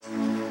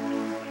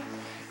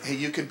Hey,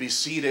 you can be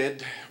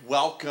seated.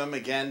 Welcome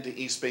again to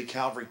East Bay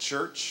Calvary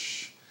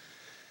Church.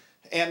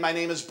 And my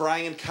name is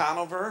Brian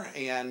Conover,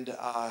 and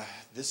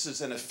this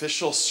is an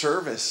official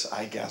service,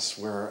 I guess,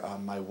 where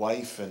my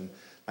wife and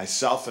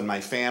myself and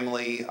my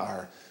family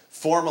are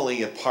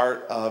formally a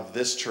part of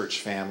this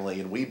church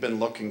family, and we've been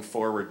looking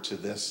forward to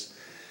this.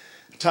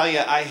 I tell you,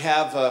 I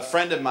have a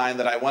friend of mine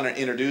that I want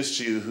to introduce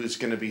to you who's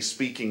going to be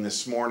speaking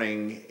this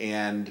morning,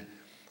 and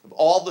of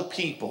all the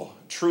people,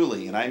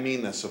 truly, and I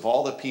mean this, of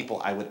all the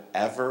people I would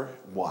ever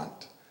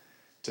want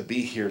to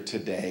be here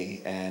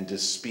today and to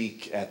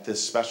speak at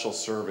this special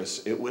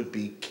service, it would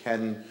be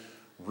Ken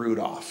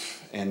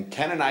Rudolph. And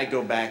Ken and I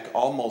go back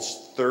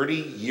almost 30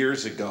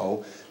 years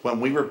ago when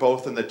we were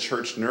both in the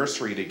church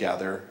nursery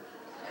together.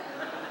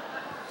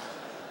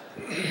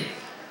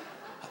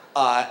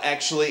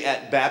 Actually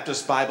at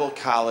Baptist Bible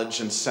College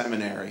and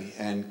Seminary.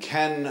 And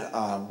Ken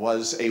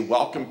was a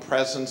welcome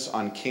presence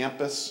on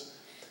campus.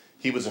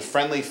 He was a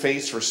friendly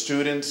face for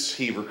students.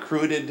 He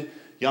recruited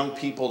young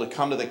people to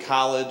come to the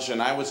college, and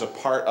I was a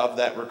part of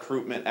that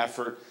recruitment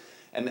effort.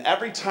 And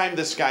every time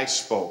this guy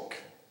spoke,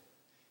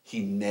 he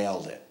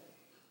nailed it.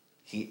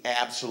 He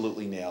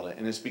absolutely nailed it.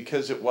 And it's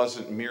because it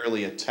wasn't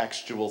merely a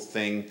textual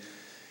thing.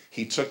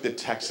 He took the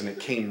text and it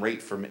came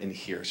right from in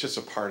here. It's just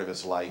a part of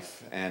his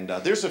life. And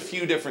there's a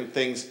few different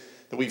things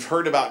that we've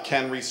heard about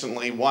Ken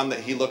recently. One, that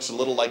he looks a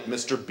little like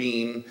Mr.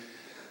 Bean.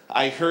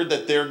 I heard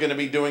that they're going to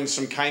be doing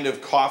some kind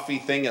of coffee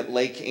thing at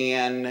Lake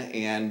Ann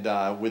and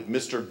with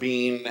Mr.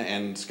 Bean,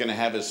 and it's going to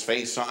have his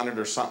face on it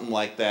or something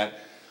like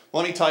that.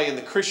 Let me tell you, in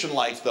the Christian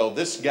life, though,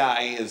 this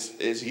guy is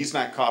he's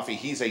not coffee.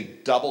 He's a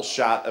double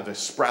shot of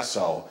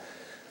espresso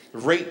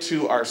right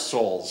to our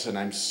souls, and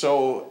I'm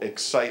so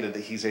excited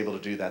that he's able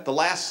to do that. The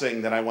last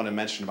thing that I want to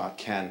mention about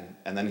Ken,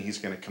 and then he's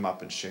going to come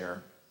up and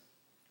share.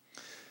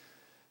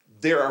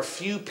 There are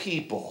few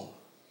people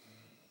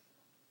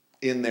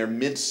in their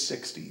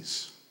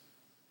mid-60s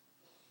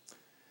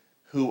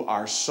who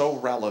are so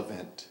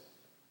relevant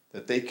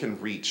that they can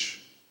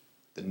reach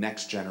the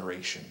next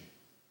generation.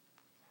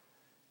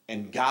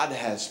 And God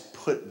has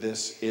put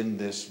this in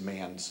this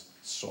man's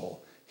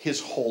soul. His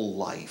whole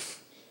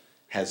life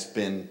has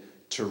been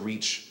to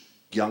reach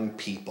young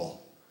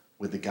people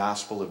with the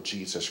gospel of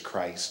Jesus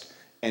Christ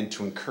and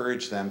to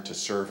encourage them to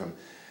serve him.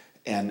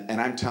 And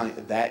I'm telling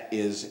you, that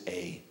is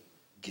a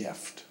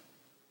gift.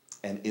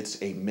 And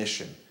it's a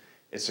mission.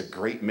 It's a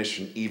great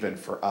mission even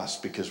for us,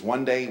 because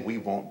one day we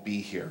won't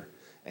be here.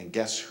 And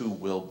guess who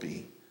will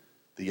be?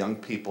 The young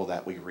people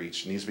that we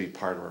reach. It needs to be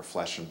part of our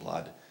flesh and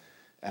blood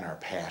and our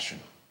passion.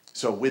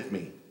 So with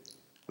me,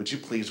 would you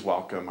please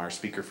welcome our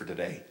speaker for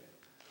today,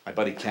 my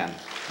buddy Ken.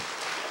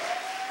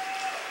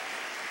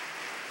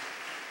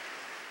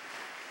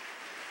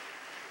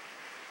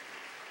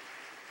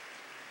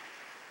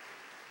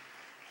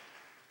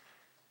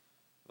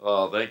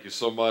 Oh, thank you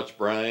so much,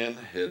 Brian.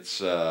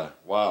 It's,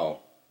 wow.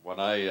 When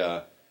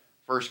I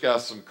first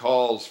got some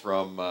calls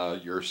from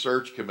your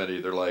search committee,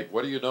 they're like,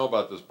 what do you know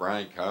about this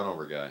Brian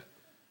Conover guy?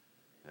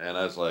 And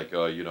I was like,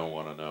 oh, you don't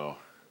want to know.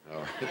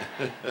 Oh.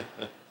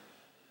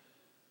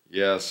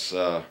 Yes,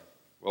 well,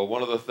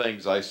 one of the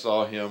things, I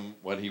saw him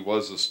when he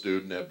was a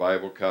student at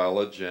Bible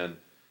College, and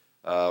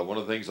one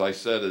of the things I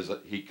said is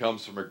that he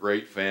comes from a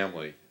great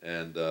family,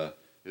 and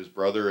his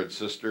brother and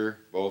sister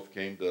both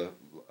came to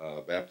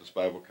Baptist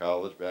Bible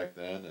College back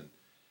then, and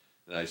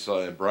I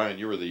saw, and Brian,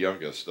 you were the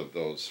youngest of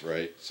those,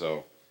 right?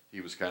 So he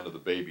was kind of the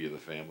baby of the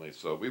family,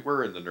 so we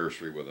were in the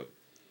nursery with him.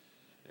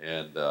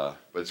 And but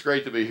it's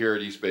great to be here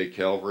at East Bay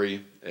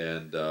Calvary,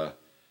 and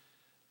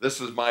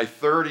this is my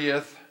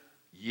 30th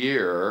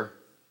year,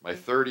 my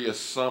 30th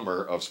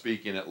summer of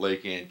speaking at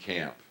Lake Ann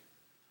Camp.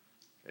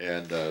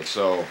 And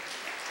so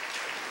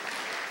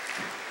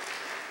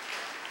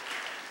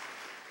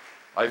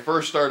I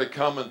first started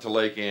coming to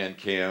Lake Ann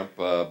Camp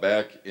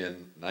back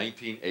in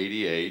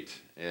 1988,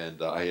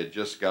 and I had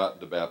just gotten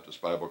to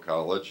Baptist Bible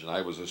College, and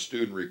I was a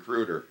student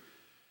recruiter.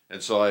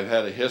 And so I've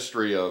had a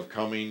history of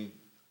coming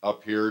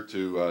up here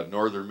to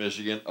northern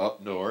Michigan,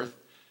 up north,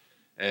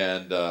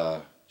 and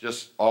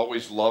just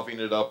always loving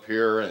it up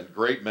here, and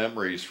great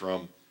memories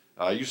from,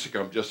 I used to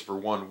come just for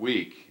 1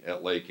 week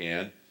at Lake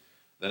Ann.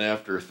 Then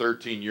after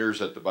 13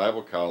 years at the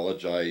Bible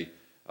College, I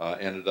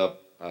ended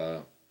up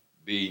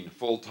being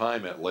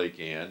full-time at Lake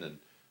Ann, and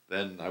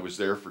then I was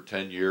there for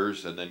 10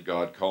 years, and then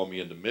God called me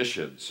into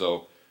mission.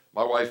 So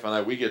my wife and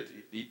I, we get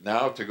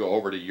now to go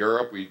over to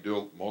Europe. We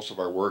do most of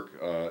our work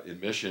in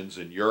missions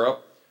in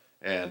Europe,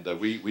 and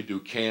we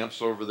do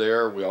camps over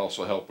there. We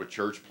also help with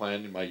church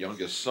planting. My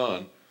youngest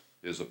son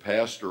is a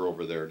pastor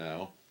over there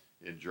now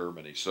in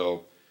Germany.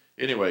 So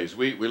anyways,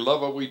 we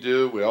love what we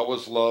do. We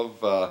always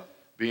love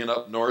being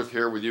up north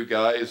here with you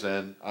guys,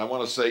 and I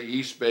want to say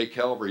East Bay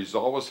Calvary's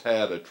always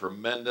had a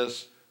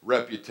tremendous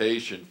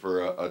reputation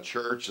for a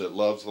church that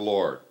loves the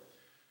Lord.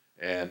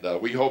 And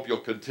we hope you'll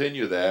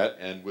continue that,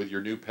 and with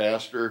your new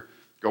pastor,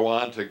 go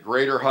on to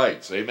greater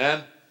heights.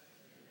 Amen?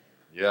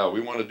 Yeah,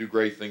 we want to do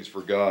great things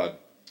for God.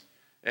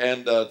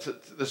 And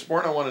this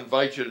morning I want to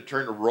invite you to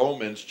turn to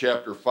Romans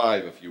chapter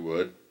 5, if you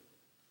would.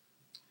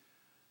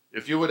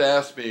 if you would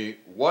ask me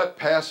what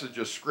passage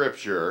of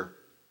Scripture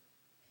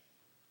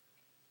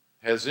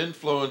has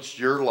influenced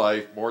your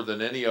life more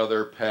than any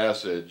other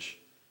passage,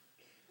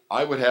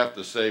 I would have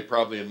to say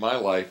probably in my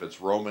life it's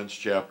Romans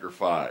chapter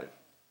 5.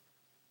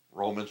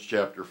 Romans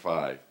chapter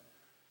 5.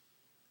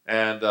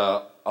 And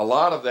a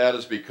lot of that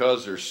is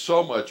because there's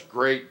so much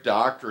great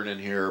doctrine in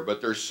here,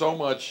 but there's so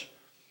much,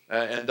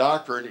 and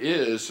doctrine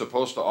is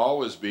supposed to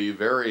always be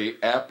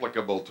very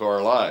applicable to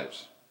our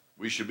lives.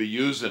 We should be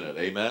using it,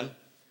 amen?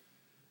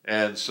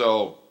 And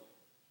so,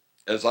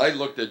 as I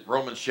looked at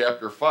Romans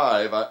chapter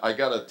 5, I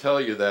got to tell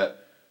you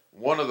that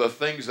one of the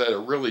things that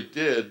it really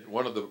did,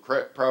 one of the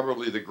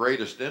probably the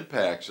greatest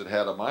impacts it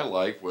had on my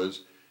life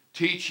was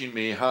teaching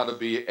me how to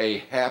be a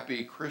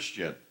happy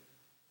Christian.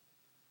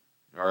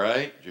 All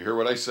right? Did you hear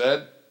what I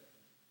said?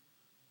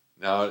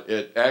 Now,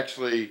 it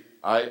actually,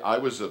 I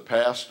was a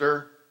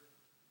pastor,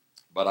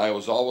 but I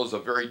was always a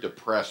very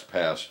depressed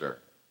pastor.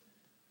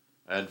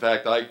 In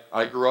fact,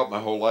 I grew up my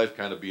whole life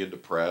kind of being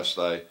depressed.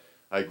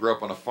 I grew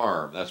up on a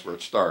farm. That's where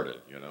it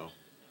started, you know.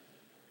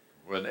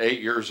 When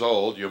 8 years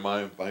old,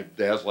 my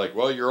dad's like,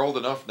 well, you're old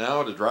enough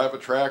now to drive a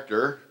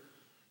tractor.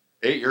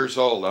 8 years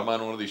old, I'm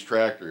on one of these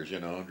tractors, you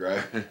know,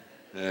 driving,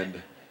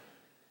 and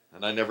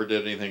I never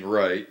did anything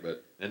right.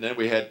 And then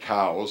we had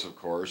cows, of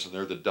course, and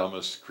they're the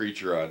dumbest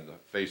creature on the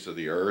face of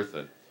the earth.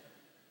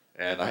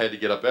 And I had to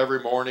get up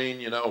every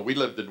morning, you know. We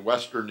lived in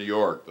western New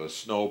York, the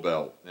snow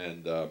belt,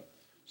 and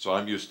so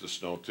I'm used to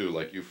snow too,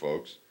 like you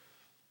folks.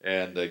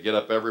 And get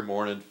up every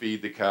morning,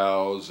 feed the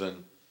cows,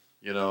 and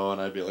you know, and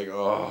I'd be like,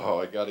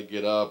 oh, I got to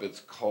get up. It's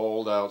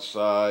cold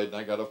outside, and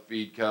I got to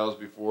feed cows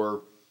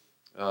before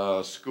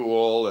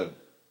school. And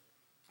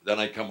then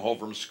I come home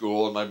from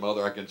school, and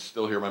I can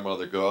still hear my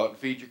mother go out and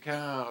feed your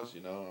cows. You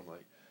know, I'm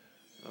like,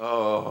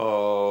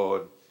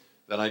 oh. And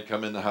then I'd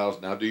come in the house.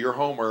 Now do your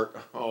homework.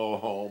 Oh,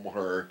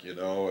 homework. You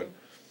know,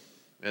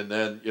 and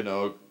then you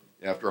know,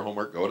 after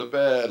homework, go to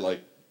bed.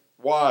 Like,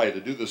 why? To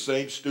do the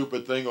same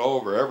stupid thing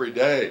over every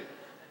day.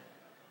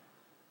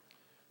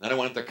 Then I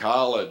went to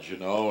college, you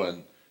know,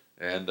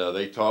 and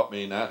they taught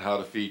me not how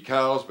to feed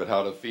cows, but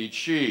how to feed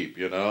sheep,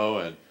 you know.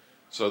 And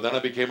so then I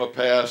became a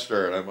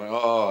pastor, and I'm like,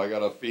 oh, I got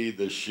to feed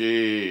the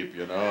sheep,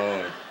 you know.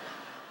 And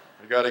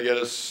I got to get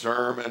a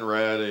sermon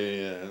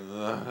ready. And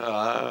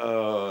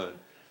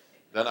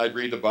then I'd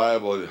read the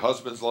Bible.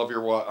 Husbands, love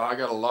your wife. I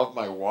got to love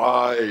my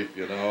wife,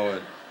 you know.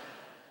 And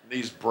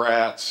these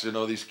brats, you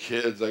know, these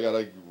kids, I got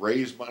to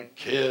raise my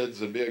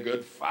kids and be a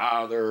good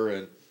father.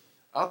 And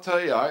I'll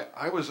tell you,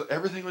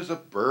 everything was a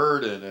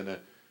burden, and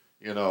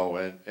you know,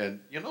 and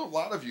you know, a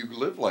lot of you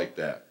live like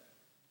that.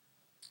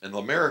 And the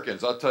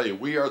Americans, I'll tell you,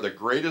 we are the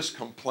greatest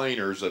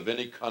complainers of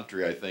any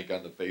country, I think,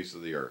 on the face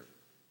of the earth,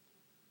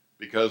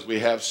 because we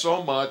have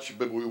so much,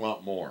 but we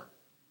want more.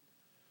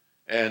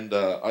 And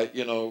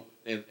you know,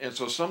 and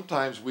so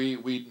sometimes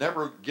we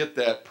never get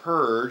that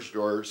purged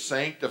or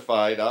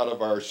sanctified out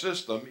of our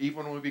system,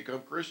 even when we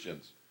become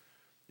Christians.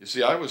 You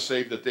see, I was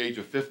saved at the age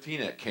of 15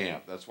 at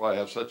camp. That's why I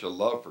have such a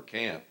love for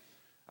camp.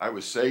 I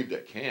was saved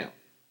at camp,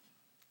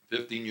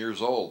 15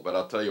 years old. But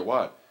I'll tell you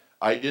what,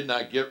 I did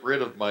not get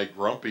rid of my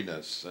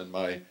grumpiness and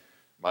my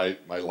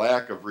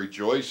lack of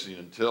rejoicing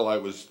until I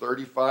was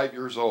 35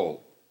 years old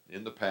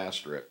in the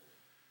pastorate.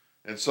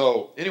 And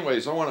so,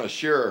 anyways, I want to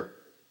share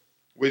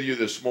with you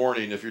this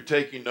morning, if you're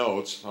taking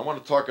notes, I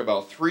want to talk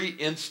about 3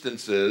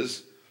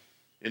 instances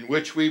in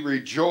which we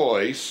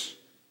rejoice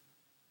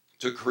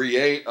to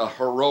create a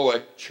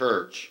heroic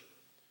church.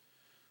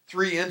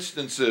 3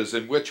 instances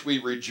in which we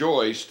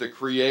rejoice to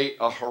create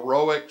a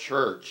heroic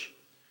church.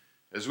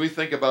 As we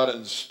think about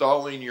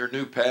installing your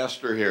new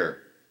pastor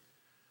here,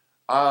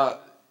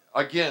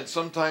 again,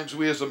 sometimes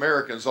we as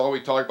Americans, all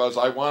we talk about is,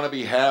 I want to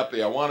be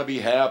happy, I want to be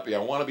happy, I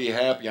want to be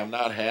happy, I'm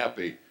not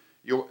happy.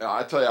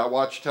 I tell you, I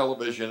watch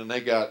television and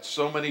they got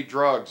so many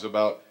drugs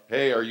about,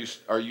 hey, are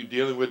you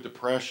dealing with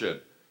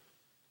depression?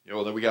 You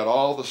know, then we got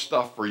all the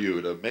stuff for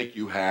you to make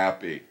you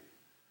happy.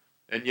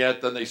 And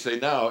yet then they say,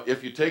 now,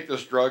 if you take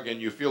this drug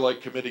and you feel like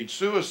committing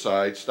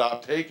suicide,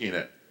 stop taking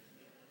it.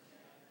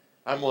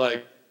 I'm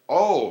like,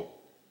 oh,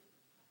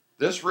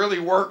 this really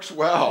works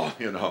well,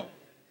 you know.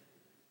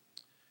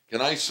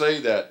 Can I say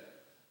that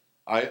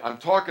I'm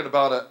talking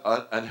about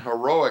an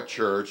heroic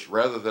church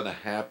rather than a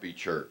happy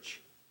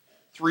church.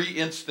 3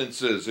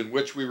 instances in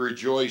which we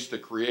rejoice to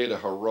create a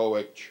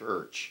heroic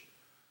church.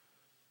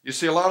 You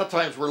see, a lot of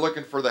times we're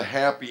looking for the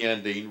happy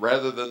ending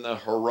rather than the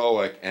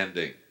heroic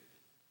ending.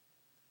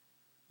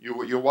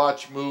 You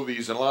watch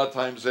movies, and a lot of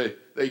times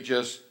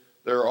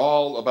they're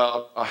all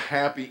about a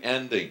happy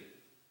ending.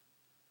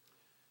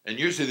 And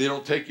usually they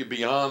don't take you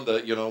beyond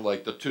the, you know,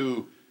 like the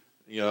two,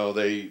 you know,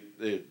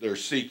 they're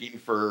seeking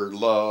for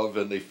love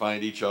and they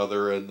find each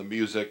other and the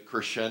music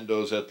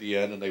crescendos at the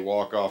end and they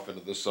walk off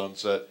into the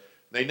sunset.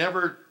 They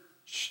never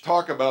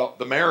talk about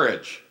the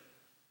marriage.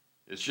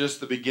 It's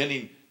just the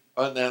beginning.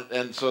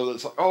 And so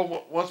it's like,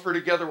 oh, once we're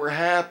together, we're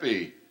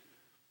happy.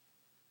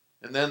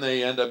 And then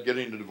they end up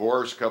getting a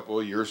divorce a couple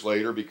of years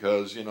later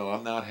because, you know,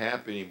 I'm not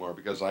happy anymore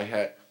because I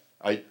had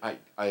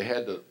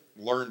to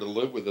learn to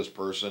live with this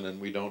person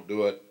and we don't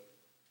do it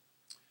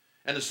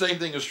And the same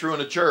thing is true in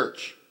the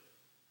church.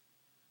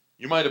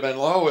 You might have been,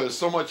 oh, it was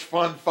so much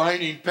fun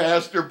finding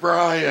Pastor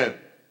Brian.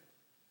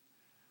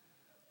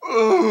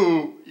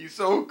 Ooh, he's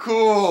so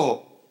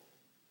cool.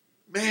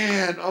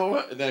 Man,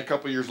 oh, and then a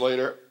couple years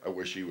later, I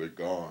wish he was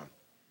gone.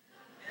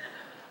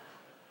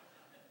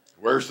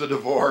 Where's the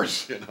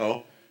divorce,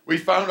 We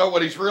found out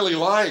what he's really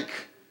like,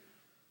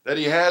 that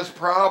he has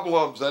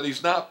problems, that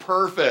he's not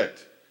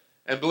perfect.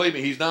 And believe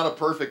me, he's not a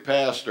perfect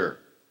pastor,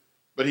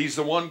 but he's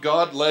the one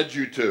God led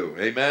you to,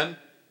 amen?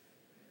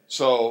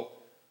 So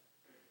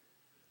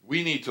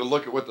we need to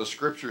look at what the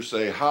scriptures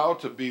say, how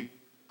to be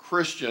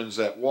Christians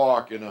that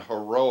walk in a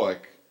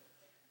heroic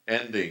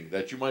ending,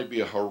 that you might be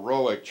a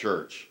heroic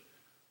church.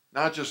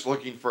 Not just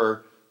looking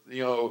for,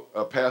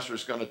 a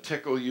pastor's going to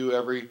tickle you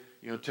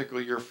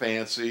tickle your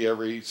fancy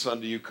every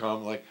Sunday you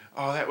come, like,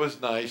 oh, that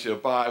was nice,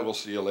 bye, we'll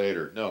see you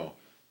later. No,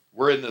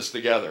 we're in this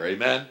together,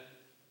 amen?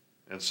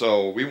 And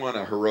so we want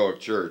a heroic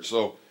church.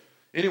 So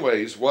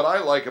anyways, what I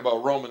like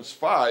about Romans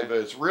 5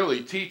 is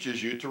really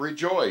teaches you to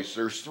rejoice.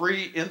 There's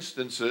 3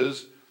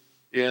 instances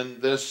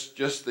in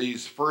just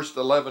these first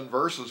 11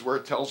 verses where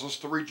it tells us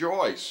to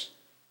rejoice.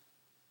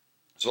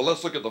 So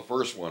let's look at the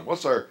first one.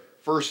 What's our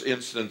first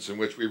instance in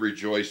which we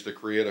rejoice to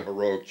create a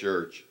heroic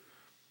church?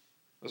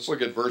 Let's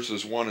look at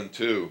verses 1 and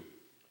 2.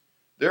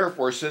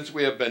 Therefore, since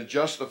we have been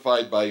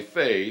justified by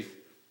faith,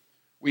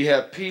 we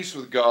have peace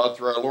with God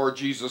through our Lord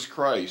Jesus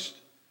Christ.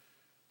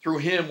 Through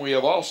him we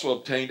have also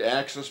obtained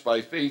access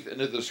by faith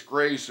into this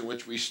grace in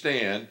which we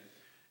stand,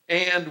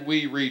 and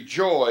we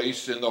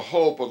rejoice in the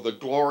hope of the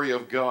glory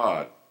of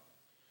God.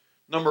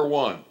 Number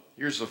 1,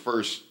 here's the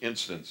first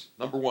instance.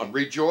 Number 1,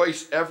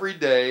 rejoice every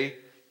day.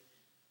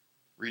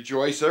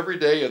 Rejoice every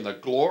day in the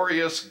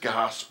glorious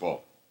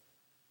gospel.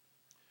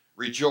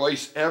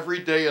 Rejoice every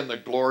day in the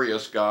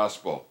glorious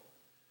gospel.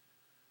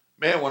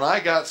 Man, when I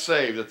got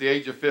saved at the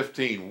age of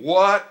 15,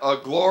 what a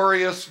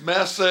glorious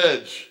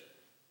message.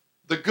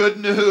 The good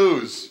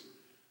news.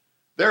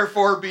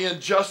 Therefore, being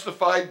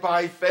justified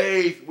by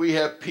faith, we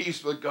have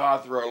peace with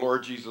God through our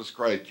Lord Jesus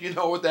Christ. Do you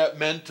know what that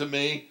meant to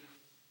me?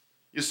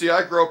 You see,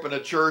 I grew up in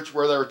a church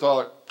where they were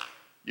taught,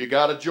 you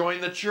got to join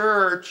the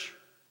church.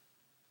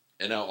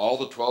 And now all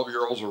the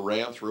 12-year-olds were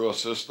ran through a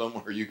system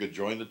where you could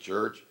join the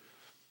church.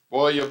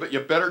 Boy, you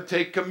better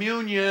take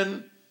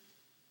communion.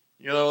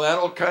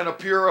 That'll kind of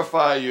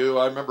purify you.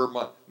 I remember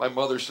my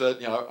mother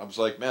said, I was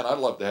like, man, I'd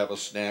love to have a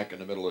snack in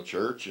the middle of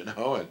church,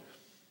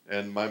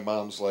 and my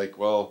mom's like,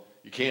 well,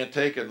 you can't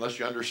take it unless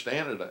you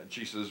understand it. And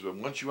she says, well,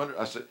 once you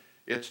I said,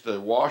 it's to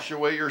wash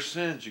away your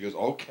sins. She goes,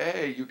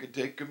 okay, you can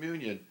take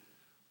communion.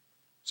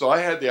 So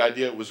I had the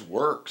idea it was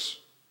works.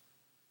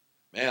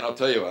 Man, I'll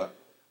tell you what,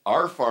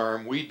 our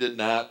farm, we did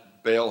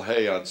not bale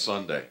hay on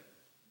Sunday.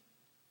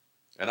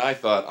 And I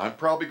thought, I'm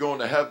probably going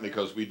to heaven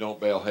because we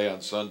don't bale hay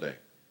on Sunday.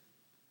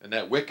 And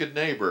that wicked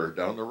neighbor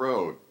down the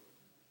road,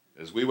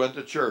 as we went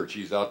to church,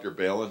 he's out there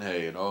baling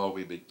hay, and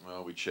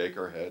we'd shake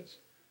our heads.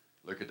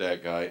 Look at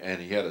that guy,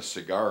 and he had a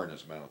cigar in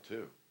his mouth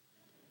too.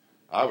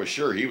 I was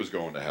sure he was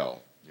going to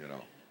hell,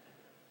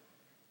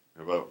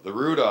 But the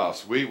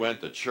Rudolphs, we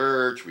went to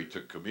church, we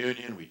took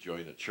communion, we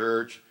joined the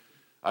church.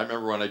 I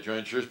remember when I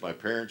joined church, my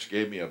parents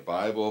gave me a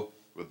Bible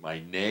with my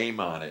name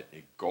on it,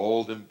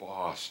 gold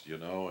embossed,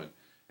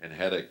 and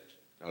had a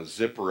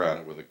zipper on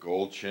it with a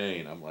gold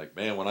chain. I'm like,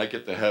 man, when I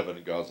get to heaven,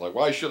 and God's like,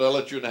 why should I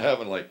let you into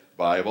heaven? Like,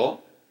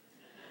 Bible,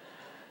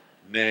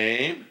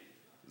 name,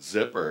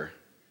 zipper,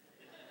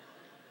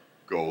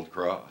 gold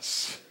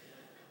cross.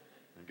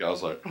 And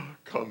God's like, oh,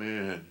 come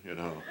in,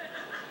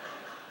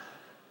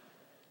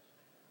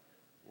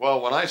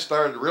 Well, when I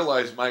started to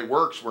realize my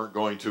works weren't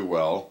going too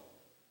well,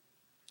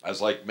 I was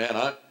like, man,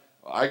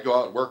 I'd go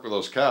out and work with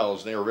those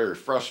cows, and they were very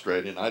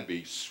frustrating. I'd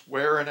be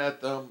swearing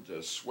at them,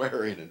 just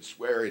swearing,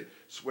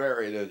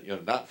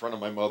 and not in front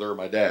of my mother or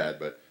my dad,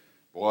 but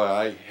boy,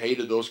 I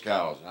hated those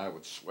cows, and I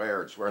would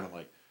swear, and I'm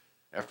like,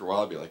 after a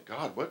while, I'd be like,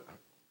 God, I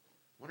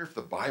wonder if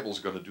the Bible's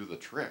going to do the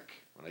trick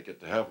when I get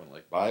to heaven.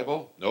 Like,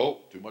 Bible?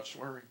 Nope, too much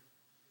swearing.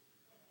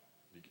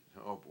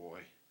 Oh,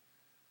 boy.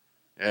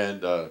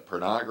 And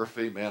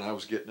pornography, man, I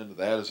was getting into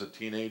that as a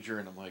teenager,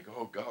 and I'm like,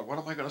 oh, God, what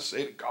am I going to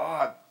say to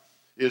God?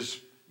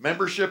 Is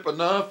membership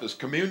enough? Is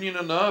communion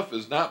enough?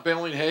 Is not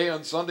baling hay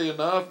on Sunday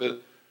enough?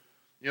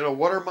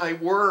 What are my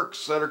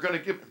works that are going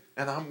to give?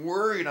 And I'm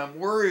worried,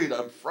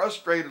 I'm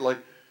frustrated, like,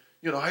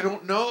 I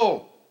don't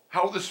know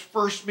how this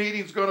first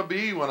meeting's going to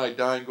be when I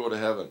die and go to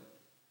heaven.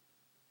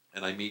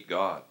 And I meet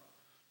God.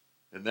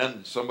 And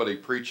then somebody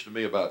preached to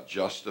me about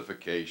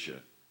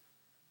justification,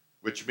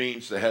 which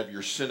means to have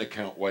your sin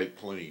account wiped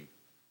clean.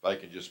 If I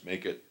can just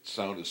make it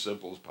sound as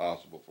simple as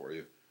possible for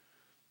you.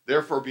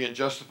 Therefore, being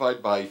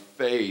justified by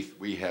faith,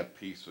 we have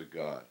peace with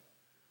God.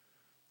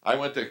 I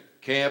went to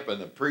camp,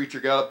 and the preacher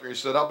got up there and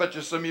he said, I'll bet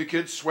you some of you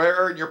kids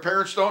swear and your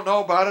parents don't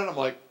know about it. I'm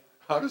like,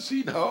 how does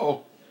he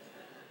know?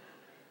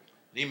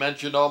 And he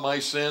mentioned all my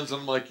sins,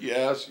 and I'm like,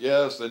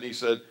 yes. And he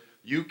said,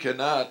 you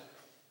cannot,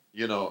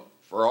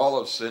 for all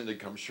have sinned and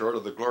come short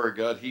of the glory of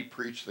God. He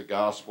preached the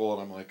gospel,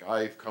 and I'm like,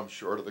 I've come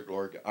short of the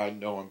glory of God. I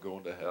know I'm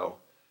going to hell.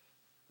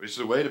 But he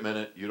said, wait a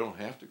minute, you don't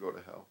have to go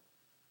to hell.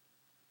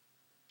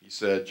 He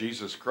said,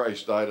 Jesus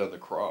Christ died on the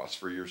cross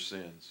for your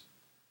sins.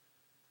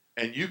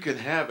 And you can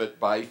have it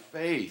by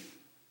faith.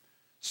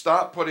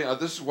 Stop putting,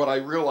 this is what I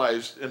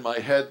realized in my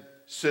head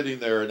sitting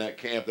there in that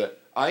camp, that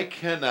I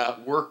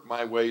cannot work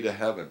my way to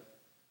heaven.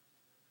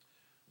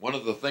 One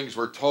of the things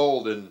we're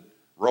told in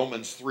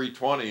Romans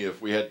 3:20,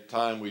 if we had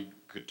time we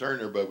could turn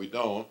there, but we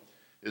don't.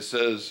 It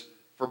says,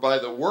 for by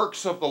the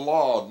works of the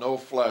law, no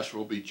flesh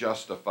will be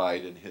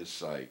justified in his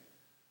sight.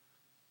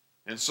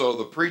 And so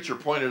the preacher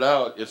pointed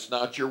out, it's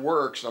not your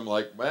works. I'm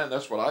like, man,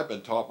 that's what I've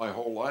been taught my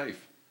whole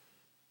life.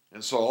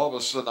 And so all of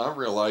a sudden I'm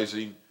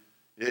realizing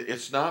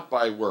it's not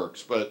by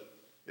works, but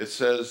it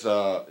says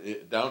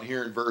down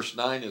here in verse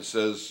 9, it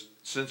says,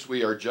 since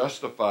we are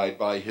justified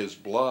by his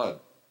blood.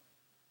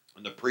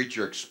 And the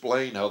preacher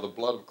explained how the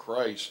blood of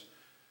Christ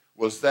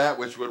was that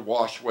which would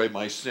wash away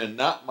my sin,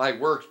 not my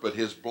works, but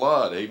his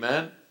blood.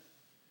 Amen?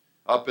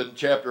 Up in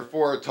chapter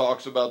 4, it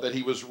talks about that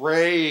he was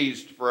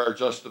raised for our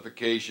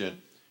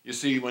justification. You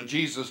see, when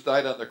Jesus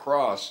died on the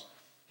cross,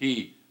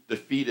 he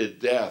defeated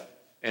death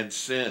and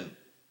sin.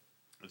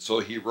 And so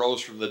he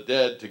rose from the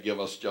dead to give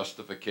us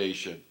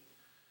justification.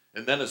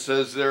 And then it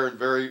says there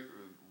in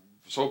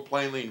so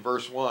plainly in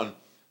verse 1,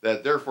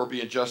 that therefore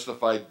being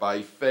justified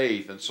by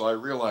faith. And so I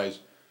realized,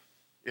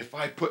 if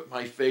I put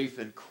my faith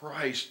in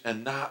Christ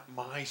and not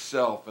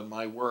myself and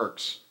my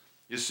works.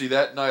 You see,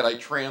 that night I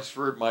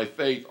transferred my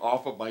faith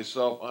off of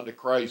myself onto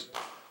Christ,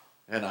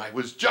 and I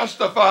was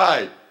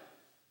justified.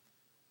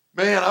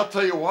 Man, I'll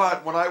tell you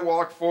what, when I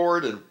walked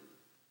forward, and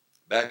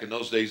back in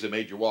those days they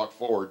made you walk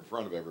forward in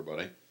front of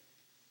everybody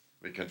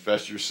and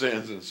confess your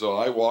sins, and so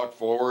I walked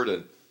forward,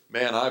 and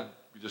man, I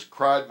just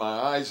cried my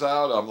eyes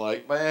out. I'm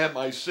like, man,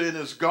 my sin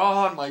is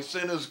gone. My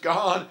sin is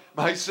gone.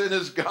 My sin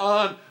is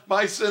gone.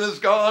 My sin is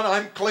gone.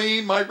 I'm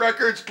clean. My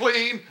record's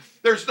clean.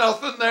 There's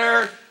nothing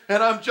there.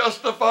 And I'm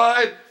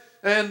justified.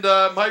 And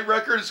my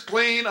record is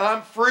clean.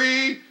 I'm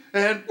free.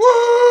 And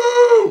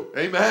woo!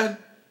 Amen.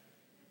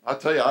 I'll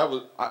tell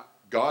you,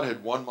 God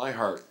had won my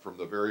heart from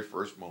the very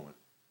first moment.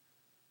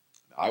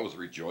 I was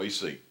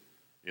rejoicing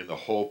in the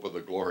hope of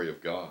the glory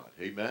of God.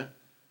 Amen.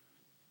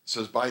 It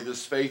says, by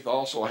this faith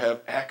also I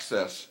have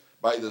access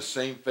by the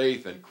same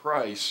faith in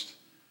Christ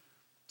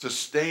to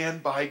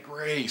stand by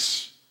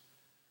grace.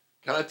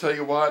 Can I tell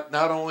you what?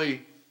 Not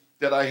only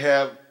did I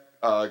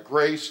have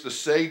grace to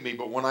save me,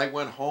 but when I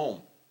went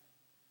home,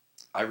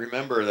 I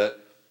remember that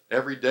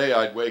every day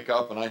I'd wake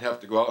up and I'd have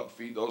to go out and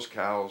feed those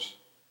cows.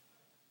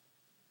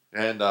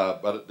 And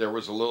but there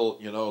was a little,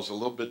 it was a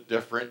little bit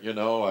different,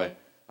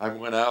 I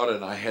went out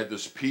and I had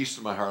this peace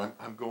in my heart.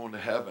 I'm going to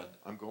heaven.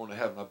 I'm going to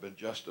heaven. I've been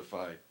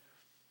justified.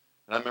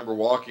 And I remember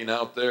walking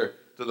out there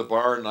to the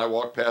barn, and I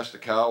walked past the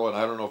cow, and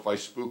I don't know if I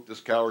spooked this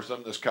cow or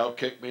something. This cow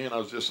kicked me, and I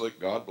was just like,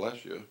 God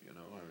bless you,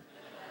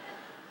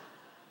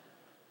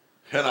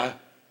 And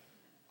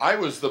I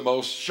was the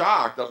most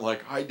shocked. I'm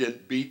like, I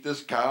didn't beat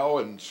this cow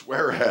and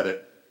swear at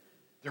it.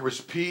 There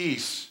was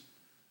peace.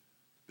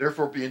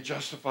 Therefore, being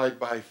justified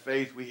by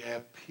faith, we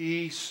have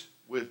peace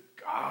with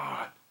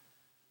God.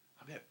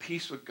 I'm at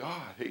peace with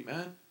God.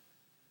 Amen.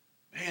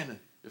 Man,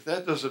 if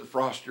that doesn't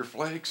frost your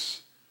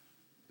flakes,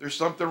 there's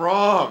something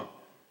wrong.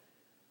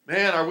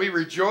 Man, are we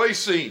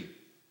rejoicing?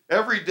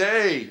 Every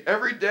day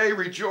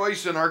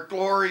rejoice in our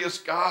glorious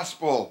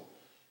gospel.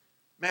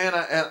 Man,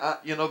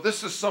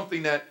 this is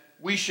something that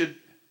we should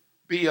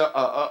be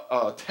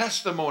a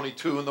testimony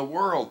to in the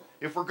world.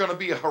 If we're going to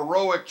be a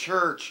heroic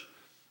church,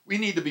 we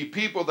need to be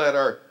people that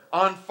are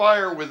on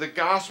fire with the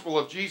gospel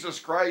of Jesus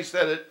Christ,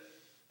 that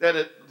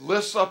it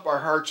lifts up our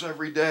hearts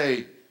every day.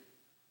 It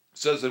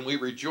says, and we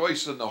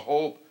rejoice in the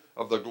hope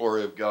of the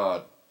glory of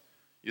God.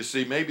 You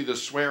see, maybe the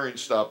swearing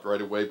stopped right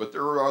away, but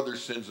there are other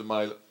sins in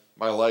my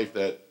life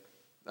that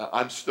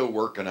I'm still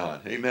working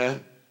on.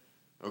 Amen?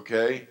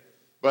 Okay?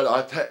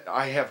 But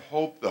I have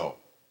hope, though.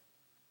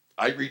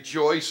 I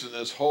rejoice in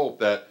this hope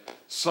that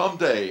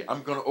someday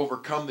I'm going to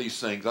overcome these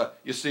things.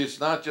 You see,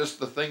 it's not just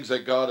the things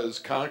that God has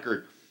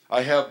conquered.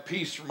 I have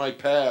peace from my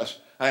past.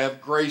 I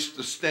have grace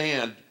to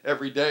stand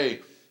every day.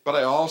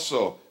 But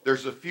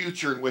there's a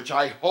future in which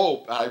I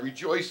hope, I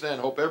rejoice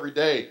and hope every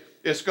day.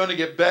 It's going to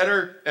get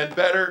better and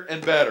better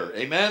and better.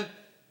 Amen?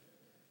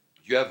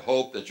 Do you have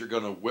hope that you're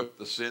going to whip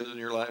the sins in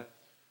your life?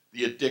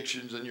 The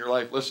addictions in your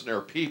life? Listen, there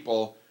are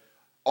people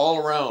all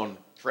around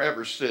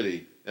Traverse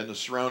City and the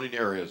surrounding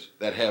areas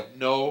that have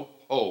no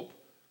hope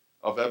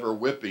of ever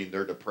whipping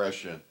their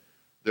depression,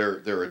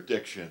 their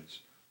addictions,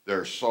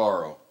 their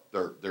sorrow,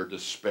 their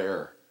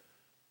despair.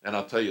 And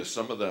I'll tell you,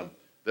 some of them,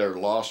 they're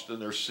lost in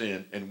their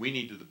sin, and we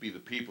need to be the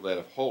people that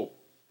have hope,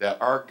 that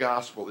our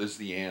gospel is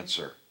the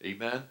answer.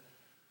 Amen?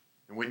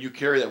 And when you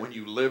carry that, when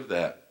you live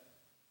that,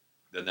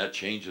 then that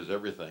changes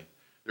everything.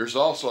 There's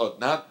also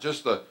not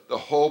just the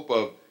hope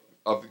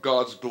of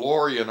God's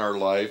glory in our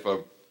life,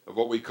 of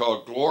what we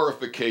call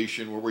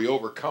glorification, where we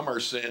overcome our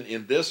sin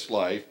in this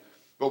life,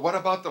 but what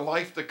about the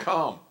life to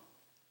come?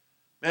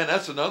 Man,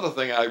 that's another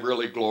thing I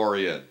really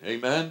glory in.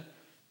 Amen?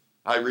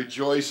 I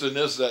rejoice in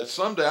this, that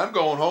someday I'm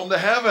going home to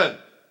heaven.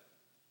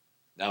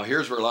 Now,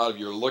 here's where a lot of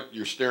you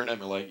you're staring at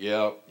me like,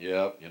 yeah,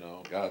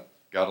 God,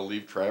 got to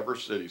leave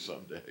Traverse City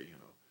someday,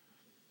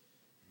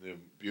 the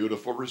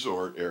beautiful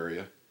resort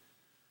area.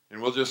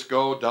 And we'll just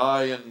go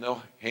die, and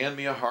they'll hand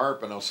me a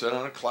harp, and I'll sit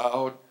on a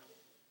cloud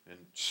and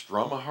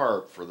strum a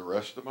harp for the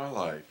rest of my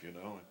life, And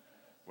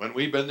when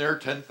we've been there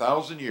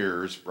 10,000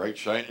 years, bright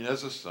shining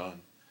as the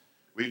sun,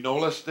 we've no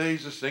less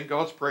days to sing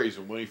God's praise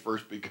than when He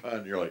first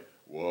begun. You're like,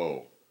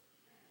 whoa,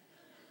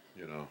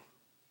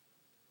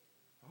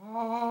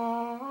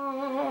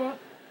 Ah,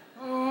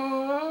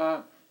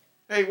 ah.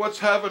 Hey, what's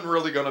heaven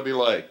really going to be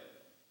like?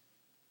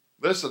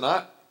 Listen,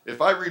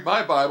 if I read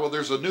my Bible,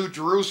 there's a new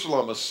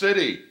Jerusalem, a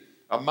city,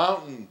 a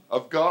mountain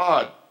of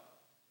God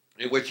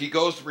in which He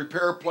goes to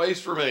prepare a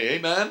place for me.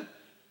 Amen?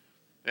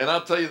 And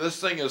I'll tell you, this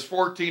thing is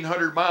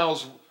 1,400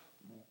 miles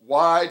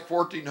wide,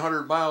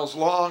 1,400 miles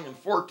long, and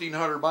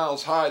 1,400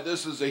 miles high.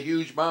 This is a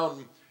huge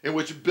mountain in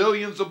which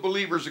billions of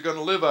believers are going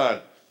to live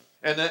on.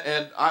 And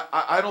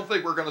I don't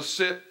think we're going to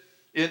sit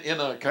in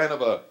a kind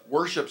of a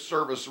worship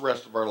service the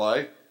rest of our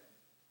life.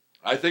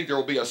 I think there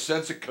will be a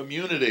sense of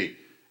community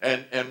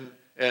and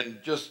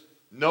just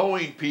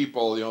knowing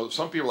people.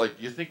 Some people are like,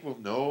 do you think we'll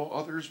know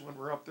others when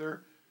we're up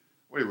there?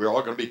 Wait, we're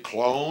all going to be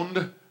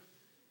cloned?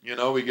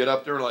 We get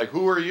up there and like,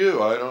 who are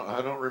you?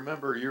 I don't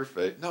remember your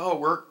face. No,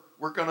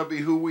 we're going to be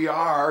who we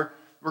are.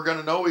 We're going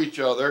to know each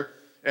other.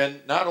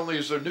 And not only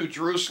is there New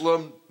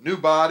Jerusalem, new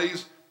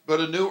bodies, but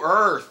a new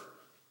earth.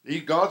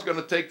 God's going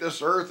to take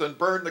this earth and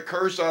burn the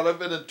curse out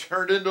of it and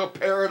turn it into a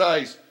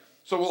paradise.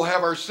 So we'll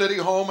have our city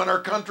home and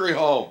our country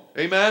home.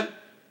 Amen?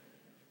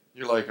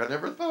 You're like, I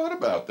never thought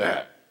about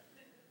that.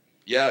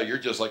 Yeah, you're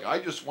just like, I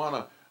just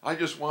want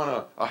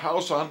a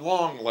house on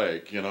Long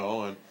Lake,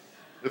 and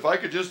if I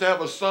could just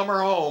have a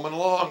summer home in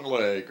Long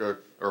Lake or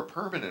a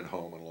permanent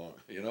home in Long,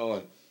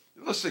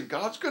 and listen,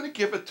 God's going to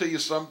give it to you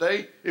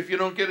someday if you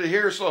don't get it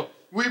here. So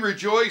we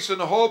rejoice in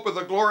the hope of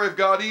the glory of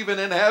God even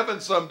in heaven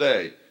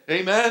someday.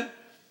 Amen?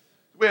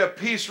 We have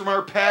peace from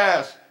our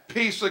past,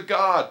 peace of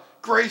God,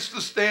 grace to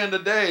stand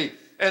today,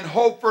 and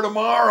hope for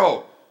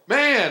tomorrow.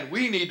 Man,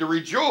 we need to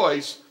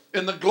rejoice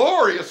in the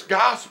glorious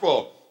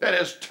gospel that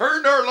has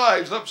turned our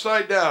lives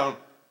upside down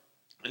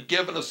and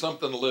given us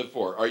something to live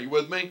for. Are you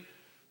with me?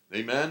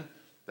 Amen?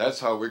 That's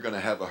how we're going to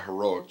have a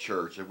heroic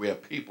church. And we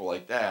have people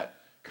like that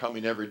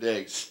coming every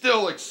day,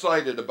 still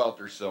excited about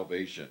their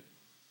salvation.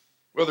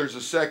 Well, there's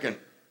a second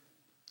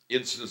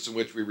instance in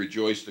which we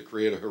rejoice to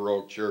create a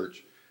heroic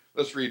church.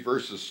 Let's read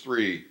verses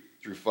 3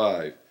 through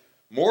 5.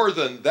 More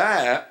than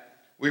that,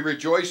 we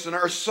rejoice in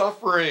our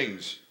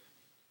sufferings,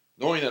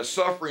 knowing that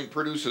suffering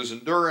produces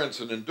endurance,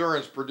 and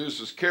endurance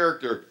produces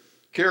character.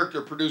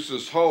 Character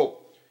produces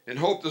hope, and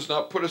hope does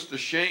not put us to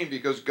shame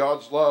because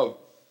God's love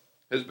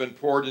has been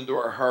poured into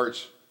our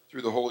hearts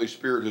through the Holy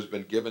Spirit who's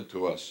been given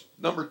to us.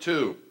 Number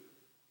 2,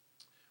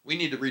 we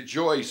need to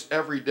rejoice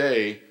every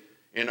day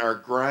in our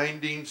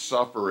grinding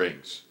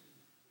sufferings.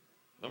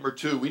 Number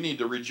 2, we need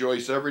to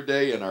rejoice every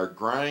day in our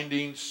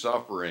grinding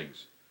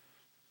sufferings.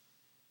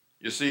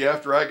 You see,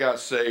 after I got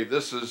saved,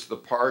 this is the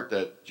part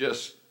that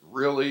just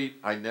really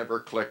I never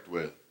clicked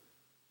with.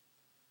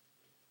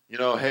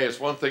 Hey, it's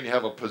one thing to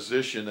have a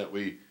position that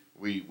we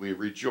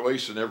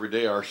rejoice in every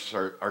day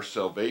our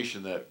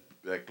salvation,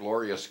 that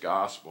glorious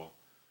gospel.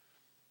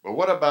 But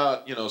what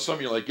about, some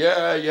of you are like,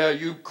 yeah,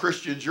 you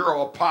Christians, you're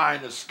all pie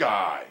in the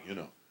sky,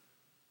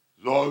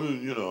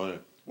 So,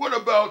 what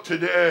about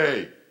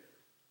today?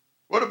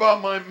 What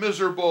about my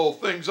miserable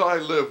things I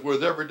live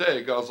with every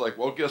day? God's like,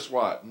 well, guess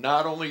what?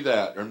 Not only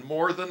that, and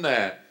more than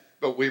that,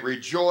 but we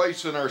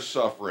rejoice in our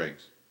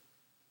sufferings.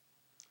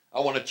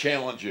 I want to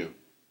challenge you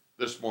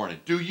this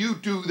morning. Do you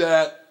do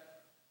that?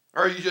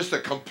 Or are you just a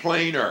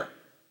complainer?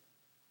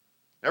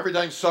 Every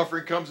time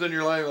suffering comes in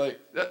your life, like,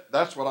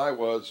 that's what I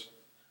was.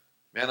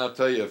 Man, I'll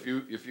tell you,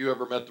 if you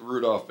ever met the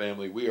Rudolph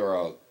family, we are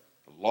a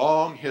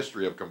long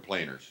history of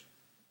complainers.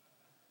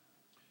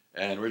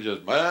 And we're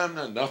just,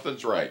 man,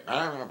 nothing's right.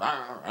 And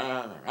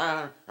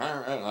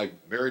I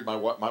married my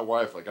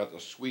wife. I got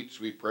this sweet,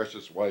 sweet,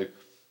 precious wife,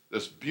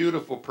 this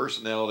beautiful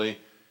personality.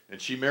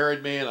 And she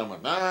married me, and I'm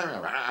like,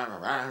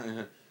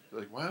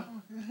 well,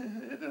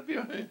 it'll be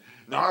okay.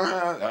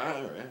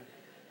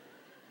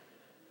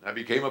 I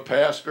became a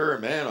pastor,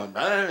 and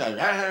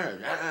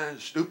man,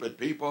 stupid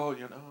people,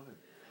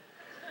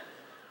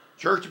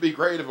 Church would be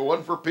great if it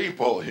wasn't for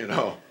people, And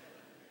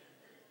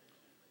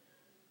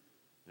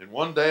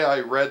one day I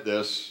read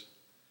this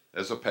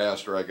as a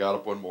pastor. I got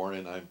up one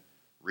morning, I'm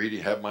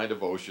reading, have my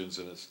devotions,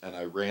 and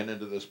I ran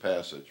into this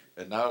passage.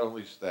 And not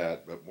only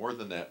that, but more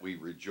than that, we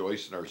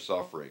rejoice in our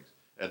sufferings.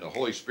 And the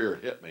Holy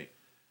Spirit hit me.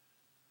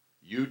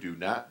 You do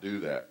not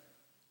do that.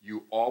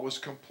 You always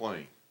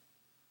complain.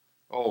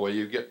 Oh, well,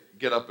 you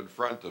get up in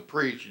front to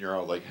preach, and you're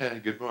all like,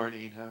 hey, good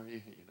morning, how are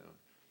you?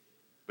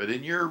 But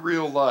in your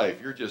real life,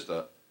 you're just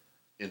a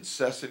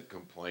incessant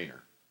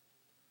complainer.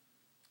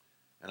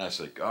 And I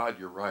said, God,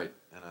 you're right.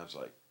 And I was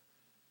like,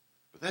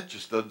 but that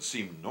just doesn't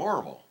seem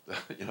normal.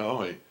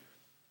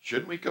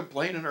 Shouldn't we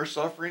complain in our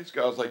sufferings?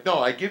 God's like, no,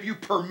 I give you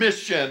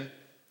permission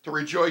to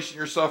rejoice in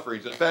your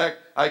sufferings. In fact,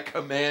 I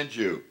command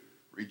you,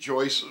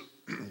 rejoice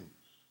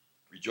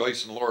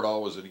Rejoice in the Lord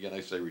always, and again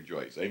I say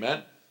rejoice.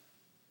 Amen?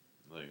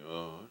 I'm like,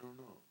 oh, I don't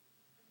know.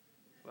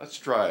 Let's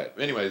try it.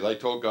 Anyways, I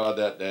told God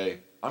that day,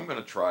 I'm going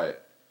to try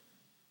it.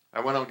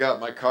 I went and got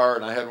my car,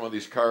 and I had one of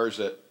these cars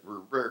that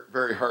were very,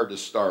 very hard to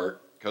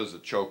start because the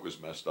choke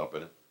was messed up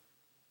in it.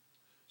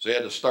 So you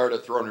had to start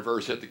it, throw in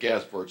reverse, hit the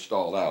gas before it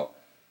stalled out.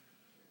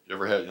 You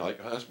ever had, you're like,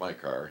 oh, that's my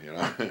car, you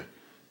know?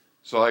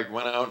 So I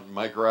went out in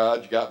my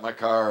garage, got my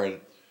car, and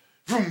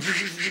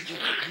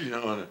you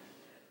know, and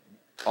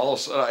all of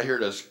a sudden I hear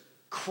this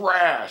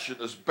crash and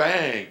this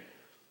bang,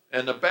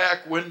 and the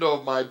back window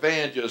of my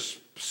van just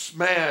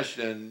smashed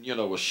and, you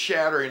know, was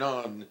shattering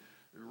on,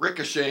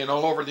 ricocheting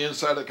all over the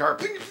inside of the car.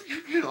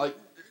 Like,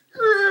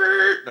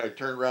 and I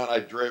turned around, I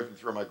drove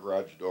through my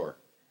garage door.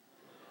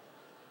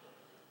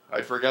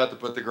 I forgot to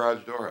put the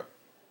garage door up.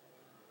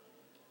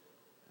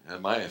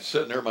 And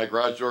sitting there, my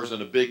garage door's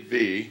in a big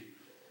V.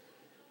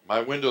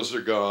 My windows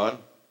are gone.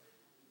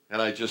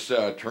 And I just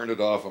I turned it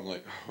off. I'm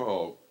like,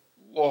 oh,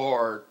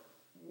 Lord,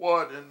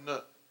 what in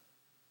the...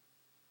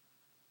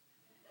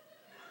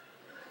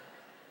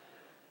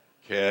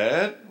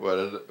 Ken,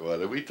 what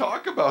did we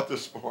talk about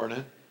this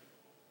morning?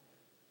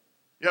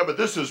 Yeah, but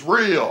this is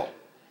real.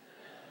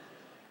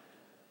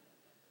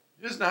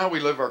 Isn't how we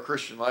live our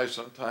Christian life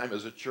sometime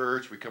as a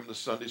church? We come to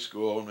Sunday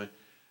school and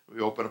we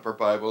open up our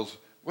Bibles.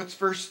 What's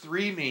verse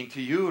 3 mean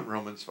to you in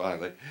Romans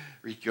 5? Like,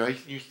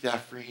 rejoice in your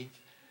sufferings.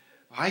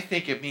 I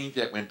think it means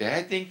that when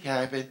bad things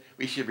happen,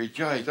 we should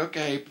rejoice.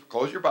 Okay,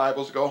 close your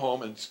Bibles, go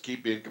home, and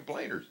keep being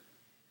complainers.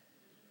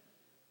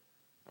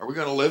 Are we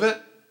going to live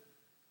it?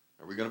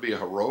 Are we going to be a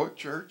heroic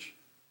church?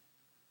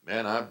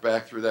 Man, I'm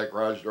back through that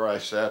garage door. I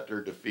sat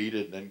there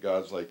defeated, and then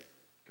God's like,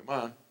 come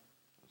on.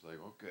 I was like,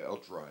 okay, I'll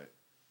try it.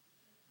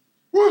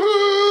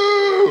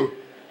 Woohoo!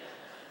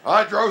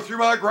 I drove through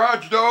my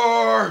garage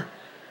door,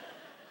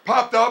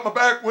 popped out my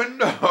back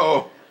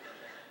window,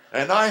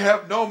 and I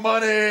have no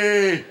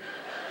money.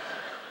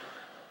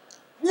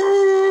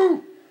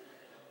 Woo!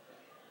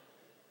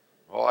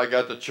 Well, I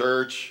got to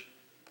church.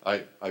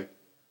 I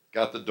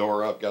got the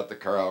door up, got the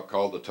car out,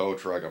 called the tow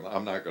truck.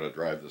 I'm not going to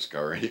drive this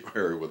car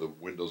anywhere with the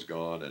windows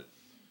gone. And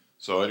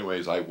so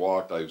anyways, I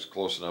walked. I was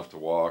close enough to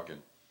walk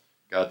and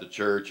got to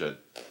church. And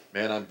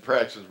man, I'm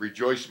practicing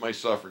rejoice in my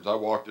sufferings. I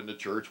walked into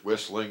church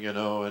whistling, you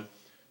know, and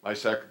my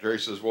secretary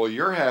says, well,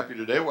 you're happy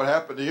today. What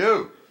happened to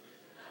you?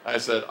 I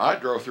said, I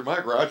drove through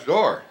my garage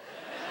door.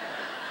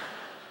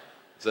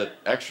 I said,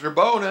 extra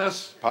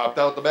bonus, popped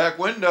out the back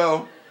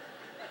window,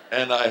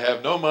 and I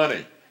have no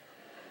money.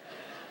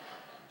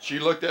 She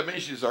looked at me,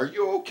 she says, are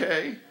you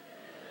okay?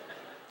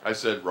 I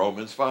said,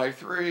 Romans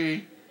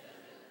 5:3.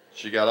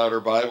 She got out her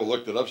Bible,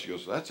 looked it up, she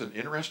goes, that's an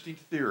interesting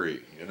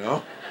theory, you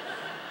know?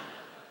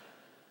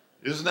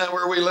 Isn't that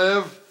where we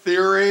live?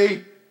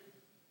 Theory?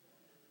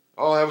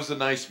 Oh, that was a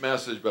nice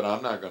message, but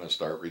I'm not going to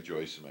start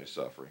rejoicing in my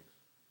sufferings.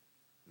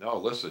 No,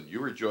 listen,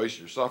 you rejoice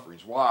in your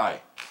sufferings.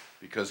 Why?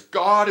 Because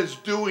God is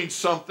doing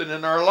something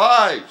in our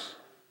lives.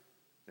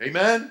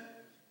 Amen?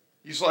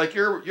 He's like,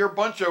 you're a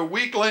bunch of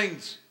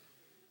weaklings.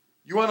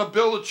 You want to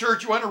build a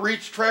church? You want to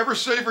reach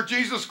Traverse City for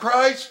Jesus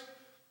Christ?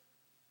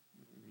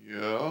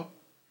 Yeah.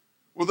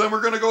 Well, then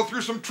we're going to go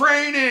through some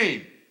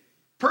training.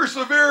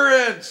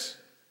 Perseverance.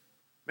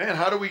 Man,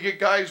 how do we get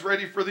guys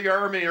ready for the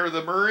Army or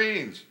the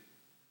Marines?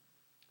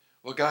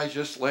 Well, guys,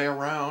 just lay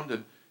around,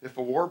 and if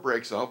a war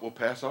breaks out, we'll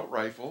pass out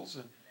rifles,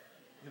 and,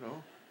 you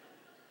know,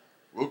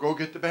 we'll go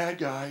get the bad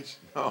guys.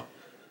 No.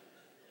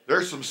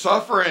 There's some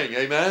suffering,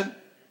 amen?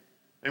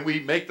 And we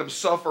make them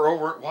suffer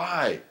over it.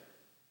 Why?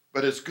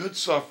 But it's good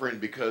suffering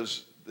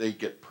because they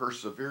get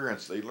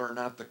perseverance. They learn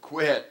not to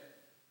quit.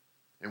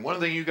 And one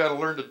thing you got to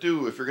learn to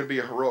do if you're going to be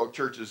a heroic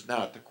church is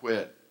not to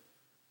quit.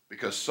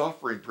 Because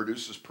suffering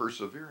produces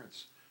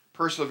perseverance.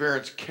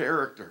 Perseverance,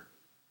 character.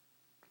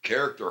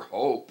 Character,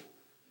 hope.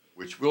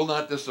 Which will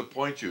not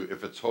disappoint you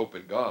if it's hope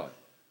in God.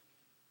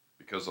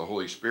 Because the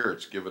Holy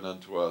Spirit's given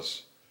unto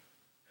us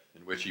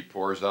in which he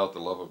pours out the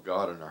love of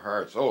God in our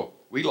hearts. Oh,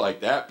 we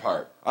like that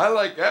part. I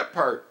like that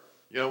part.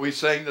 You know, we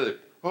sang the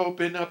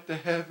open up the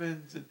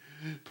heavens and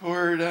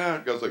pour it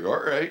out. God's like,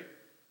 all right.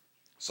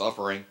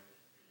 Suffering.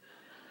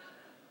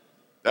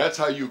 That's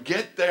how you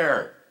get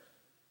there.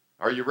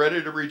 Are you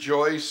ready to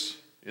rejoice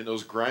in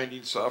those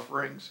grinding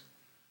sufferings?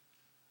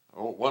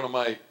 Oh, one of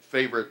my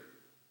favorite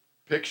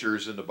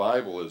pictures in the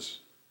Bible is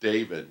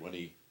David when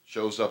he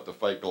shows up to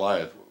fight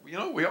Goliath. You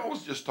know, we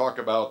always just talk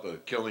about the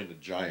killing the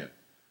giant.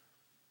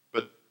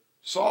 But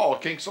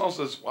King Saul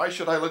says, why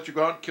should I let you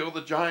go out and kill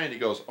the giant? He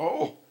goes,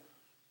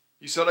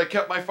 he said, I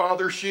kept my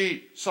father's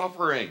sheep,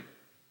 suffering.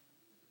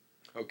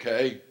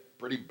 Okay,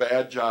 pretty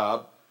bad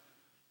job.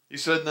 He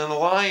said, and then a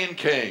lion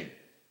came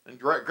and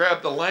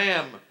grabbed the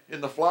lamb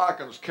in the flock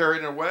and was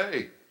carrying it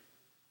away.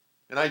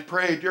 And I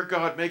prayed, dear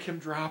God, make him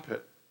drop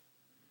it.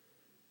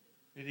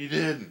 And he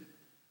didn't.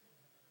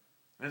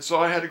 And so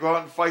I had to go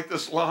out and fight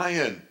this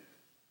lion.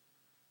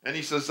 And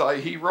he says,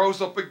 he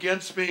rose up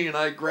against me, and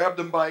I grabbed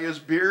him by his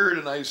beard,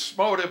 and I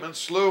smote him and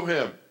slew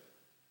him.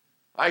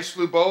 I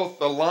slew both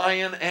the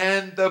lion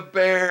and the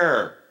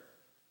bear.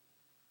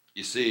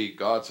 You see,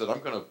 God said,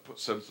 I'm going to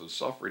send some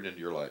suffering into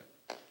your life.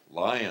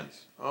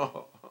 lions.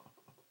 Oh,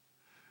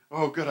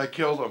 good, I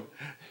killed them.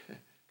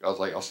 God's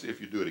like, I'll see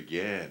if you do it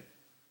again.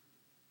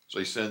 So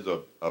he sends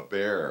a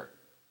bear.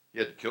 He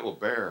had to kill a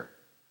bear.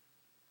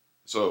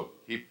 So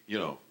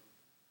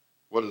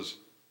what is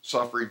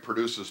suffering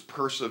produces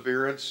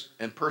perseverance,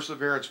 and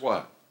perseverance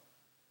what?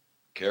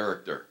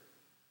 Character.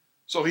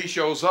 So he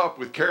shows up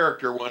with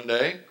character one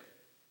day,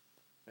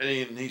 and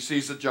he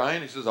sees the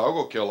giant. He says, I'll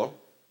go kill him.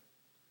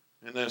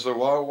 And they say,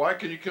 well, why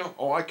can you kill him?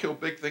 Oh, I kill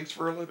big things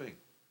for a living.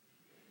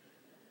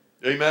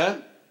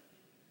 Amen?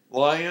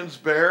 Lions,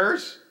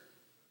 bears,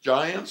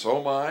 giants,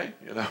 oh my,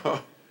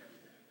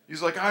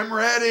 He's like, I'm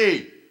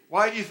ready.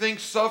 Why do you think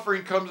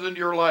suffering comes into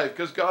your life?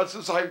 Because God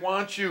says, I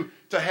want you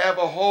to have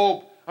a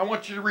hope. I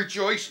want you to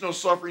rejoice in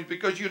those sufferings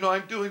because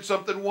I'm doing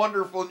something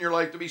wonderful in your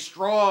life, to be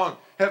strong,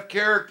 have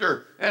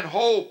character, and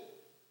hope.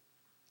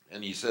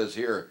 And he says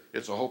here,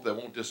 it's a hope that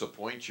won't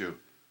disappoint you.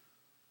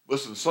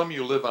 Listen, some of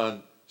you live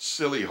on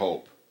silly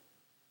hope.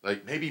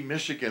 Like maybe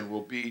Michigan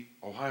will beat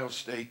Ohio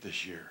State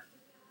this year.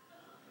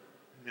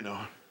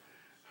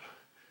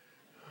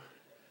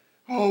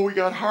 Oh, we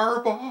got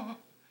Harbaugh.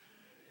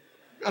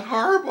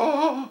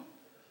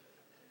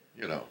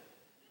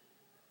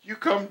 You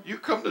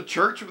come to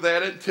church with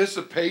that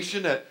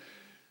anticipation that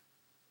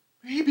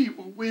maybe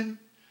we'll win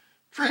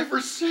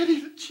Traverse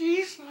City to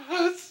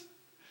Jesus.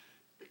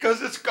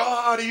 Because it's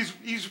God.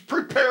 He's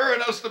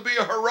preparing us to be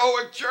a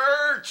heroic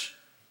church.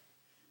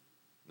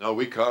 No,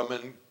 we come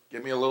and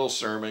give me a little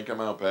sermon. Come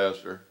on,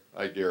 Pastor.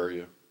 I dare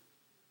you.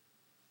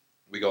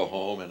 We go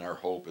home and our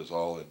hope is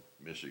all in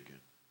Michigan.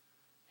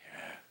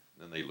 Yeah.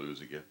 Then they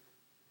lose again.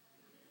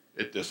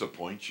 It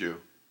disappoints you.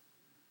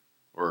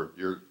 Or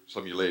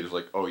some of you ladies are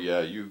like, oh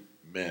yeah, you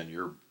men,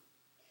 you're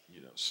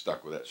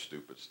stuck with that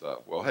stupid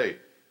stuff. Well, hey,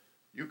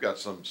 you've got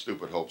some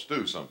stupid hopes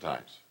too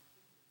sometimes.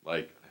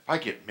 Like, if I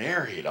get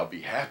married, I'll be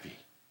happy.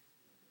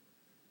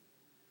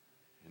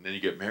 And then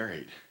you get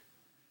married.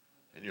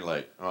 And you're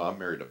like, oh, I'm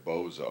married to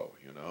Bozo,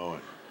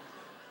 And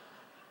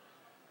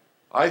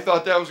I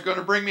thought that was going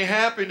to bring me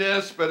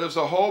happiness, but it's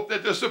a hope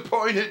that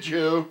disappointed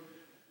you.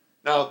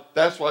 Now,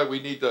 that's why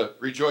we need to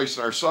rejoice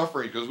in our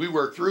suffering, because we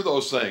work through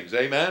those things.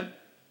 Amen?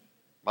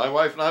 My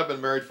wife and I have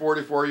been married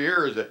 44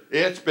 years.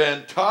 It's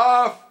been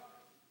tough,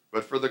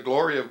 but for the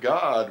glory of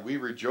God, we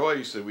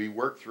rejoice and we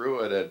work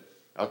through it. And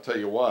I'll tell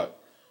you what,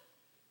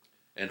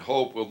 and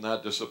hope will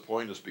not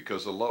disappoint us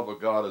because the love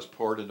of God is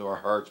poured into our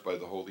hearts by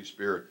the Holy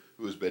Spirit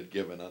who has been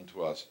given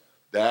unto us.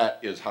 That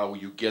is how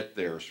you get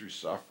there, through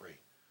suffering.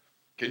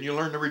 Can you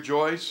learn to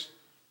rejoice?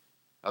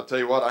 I'll tell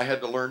you what, I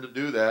had to learn to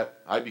do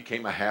that. I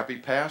became a happy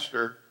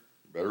pastor.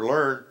 You better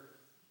learn.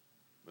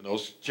 When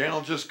those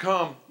challenges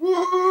come,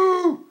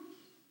 woo-hoo!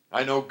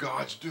 I know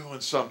God's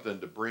doing something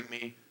to bring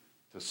me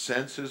to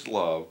sense his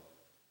love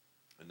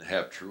and to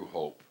have true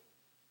hope.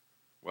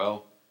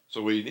 Well,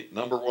 so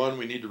number one,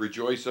 we need to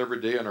rejoice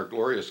every day in our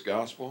glorious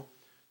gospel.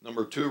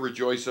 Number two,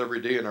 rejoice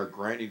every day in our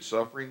grinding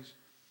sufferings.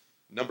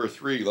 Number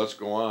three, let's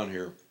go on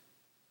here.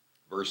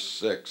 Verse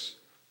 6.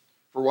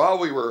 For while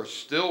we were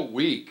still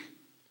weak,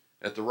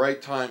 at the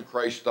right time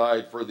Christ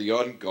died for the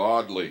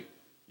ungodly.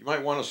 You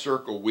might want to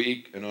circle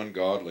weak and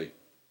ungodly.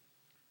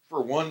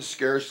 For one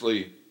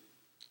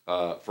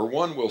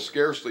will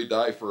scarcely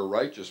die for a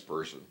righteous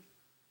person,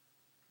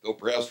 though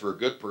perhaps for a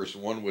good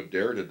person one would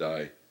dare to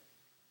die.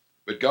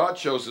 But God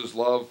shows his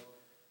love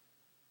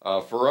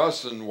for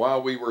us, and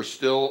while we were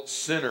still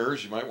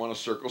sinners, you might want to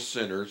circle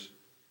sinners,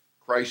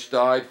 Christ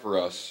died for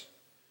us.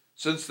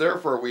 Since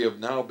therefore we have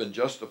now been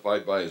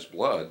justified by his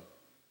blood,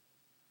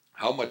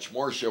 how much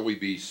more shall we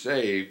be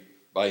saved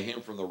by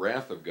him from the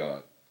wrath of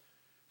God?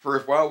 For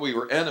if while we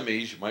were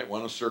enemies, you might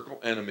want to circle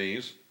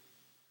enemies,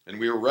 and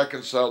we were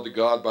reconciled to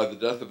God by the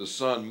death of his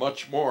Son,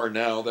 much more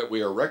now that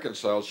we are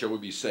reconciled shall we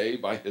be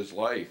saved by his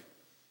life.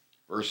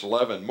 Verse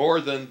 11,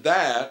 more than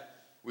that,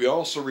 we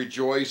also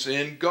rejoice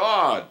in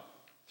God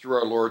through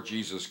our Lord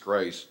Jesus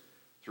Christ,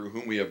 through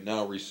whom we have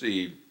now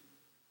received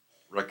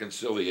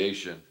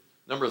reconciliation.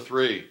 Number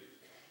three,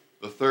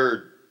 the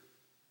third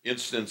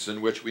instance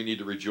in which we need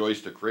to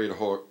rejoice to create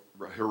a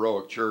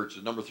heroic church.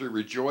 And number three,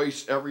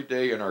 rejoice every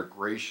day in our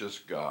gracious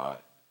God.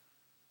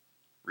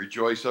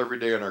 Rejoice every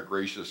day in our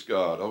gracious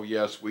God. Oh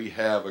yes, we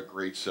have a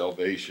great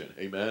salvation.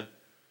 Amen.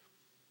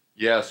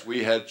 Yes,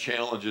 we had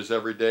challenges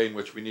every day in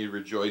which we need to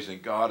rejoice,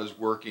 and God is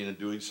working and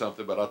doing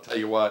something, but I'll tell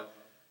you what,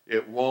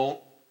 it won't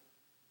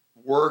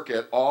work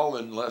at all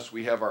unless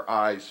we have our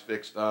eyes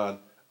fixed on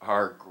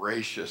our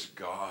gracious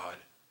God.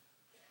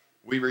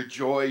 We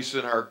rejoice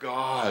in our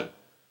God,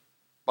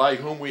 by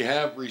whom we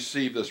have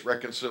received this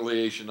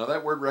reconciliation. Now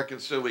that word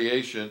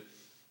reconciliation,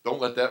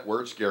 don't let that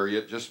word scare you.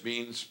 It just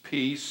means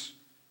peace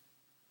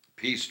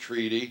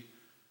treaty.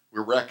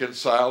 We're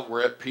reconciled.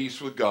 We're at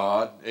peace with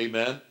God.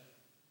 Amen.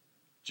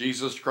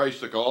 Jesus Christ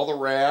took all the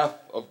wrath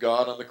of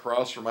God on the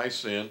cross for my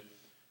sin,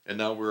 and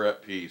now we're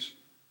at peace.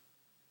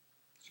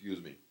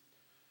 Excuse me.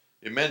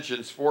 It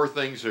mentions four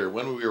things here.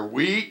 When we were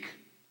weak,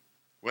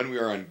 when we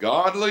were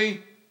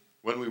ungodly,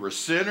 when we were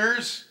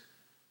sinners,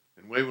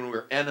 and when we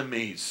were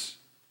enemies,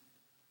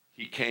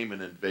 he came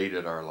and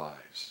invaded our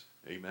lives.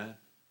 Amen.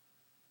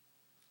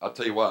 I'll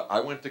tell you what,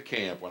 I went to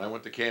camp. When I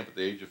went to camp at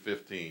the age of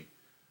 15,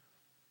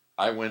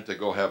 I went to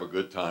go have a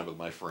good time with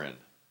my friend.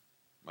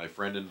 My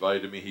friend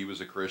invited me. He was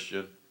a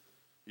Christian.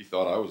 He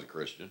thought I was a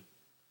Christian.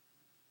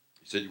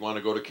 He said, "You want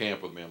to go to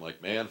camp with me?" I'm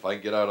like, "Man, if I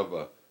can get out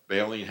of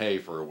baling hay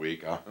for a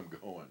week, I'm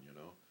going, you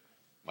know."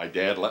 My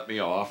dad let me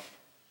off.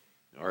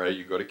 "All right,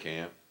 you go to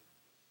camp."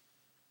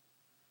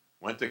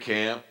 Went to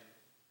camp,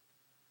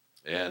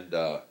 and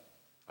I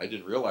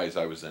didn't realize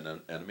I was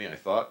an enemy. I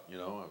thought, I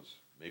was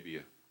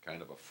maybe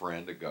kind of a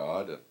friend of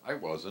God. I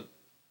wasn't.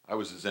 I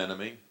was his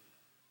enemy.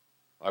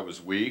 I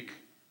was weak.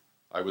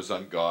 I was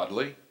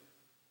ungodly.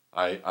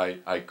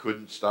 I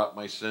couldn't stop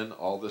my sin,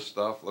 all this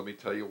stuff. Let me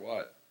tell you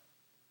what.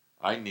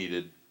 I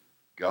needed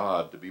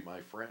God to be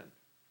my friend.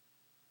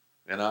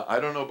 And I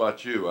don't know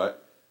about you.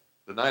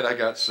 The night I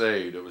got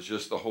saved, it was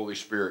just the Holy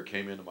Spirit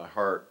came into my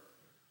heart.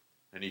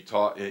 And he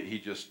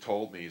just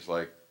told me, he's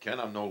like, "Ken,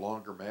 I'm no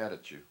longer mad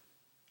at you.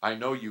 I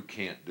know you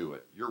can't do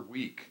it. You're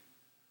weak.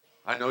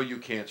 I know you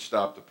can't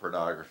stop the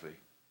pornography.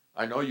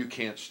 I know you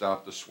can't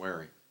stop the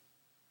swearing.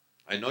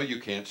 I know you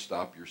can't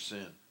stop your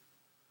sin."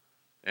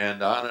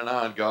 And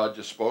on, God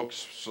just spoke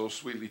so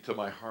sweetly to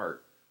my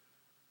heart.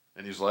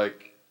 And he's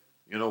like,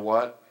 "You know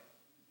what?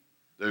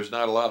 There's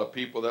not a lot of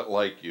people that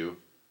like you."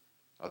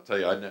 I'll tell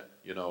you, a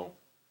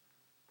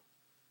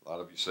lot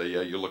of you say,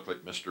 "Yeah, you look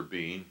like Mr.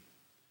 Bean."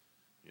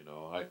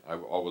 I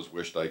always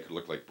wished I could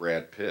look like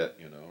Brad Pitt,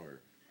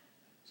 or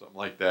something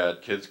like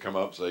that. Kids come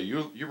up and say,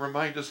 you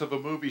remind us of a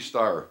movie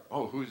star."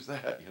 "Oh, who's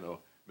that?"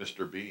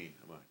 "Mr. Bean."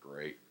 I'm like,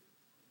 "Great."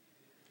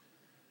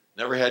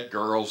 Never had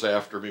girls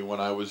after me when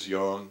I was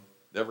young.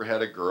 Never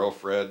had a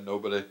girlfriend.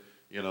 Nobody,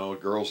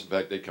 girls, in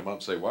fact, they come up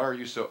and say, "Why are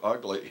you so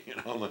ugly?"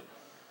 I'm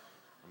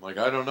like,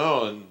 "I don't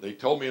know." And they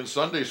told me in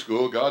Sunday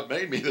school, God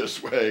made me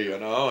this way,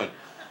 and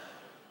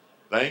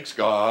thanks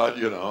God,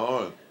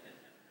 And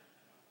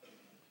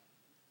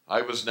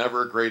I was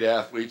never a great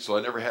athlete, so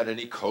I never had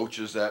any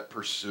coaches that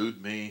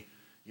pursued me,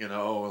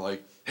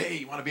 like, "Hey,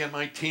 you want to be on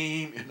my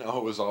team?" It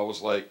was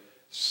always like,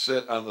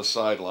 sit on the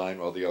sideline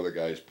while the other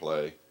guys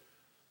play.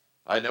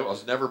 I know I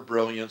was never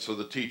brilliant, so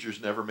the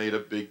teachers never made a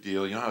big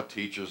deal. You know how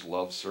teachers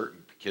love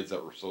certain kids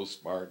that were so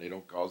smart and they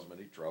don't cause them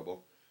any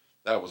trouble?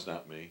 That was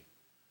not me.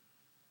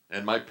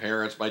 And my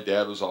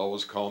dad was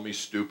always calling me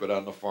stupid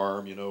on the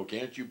farm,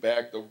 "Can't you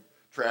back the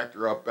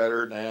tractor up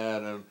better than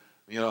that? And,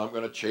 I'm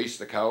going to chase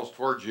the cows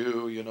towards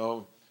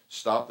you,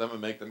 stop them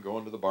and make them go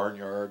into the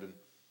barnyard." And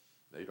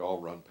they'd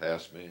all run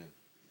past me. And,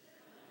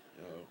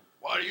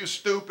 "Why are you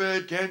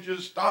stupid? Can't you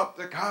stop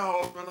the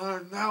cows?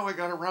 And now I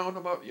got to round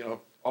them up."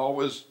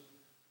 Always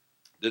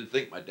didn't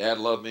think my dad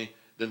loved me,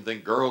 didn't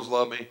think girls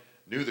loved me,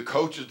 knew the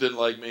coaches didn't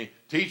like me,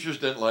 teachers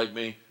didn't like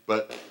me.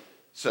 But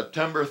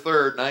September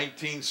 3rd,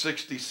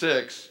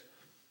 1966,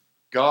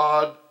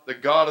 God, the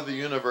God of the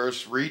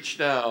universe, reached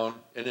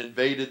down and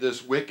invaded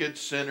this wicked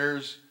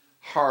sinner's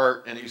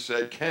heart, and he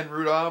said, "Ken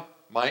Rudolph,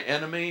 my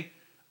enemy,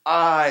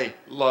 I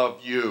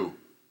love you.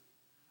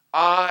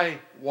 I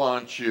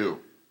want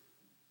you.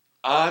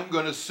 I'm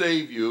going to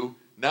save you,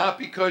 not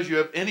because you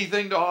have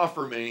anything to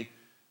offer me,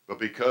 but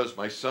because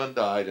my son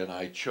died and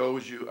I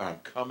chose you. I'm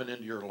coming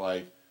into your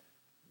life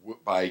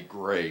by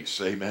grace."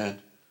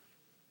 Amen.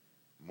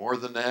 More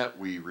than that,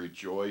 we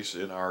rejoice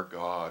in our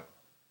God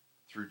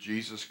through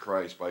Jesus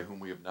Christ, by whom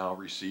we have now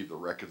received the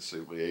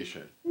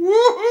reconciliation.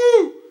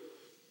 Woohoo!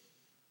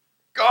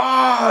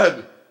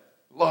 God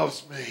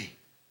loves me.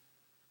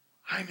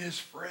 I'm his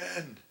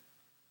friend.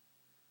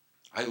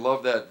 I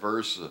love that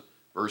verse,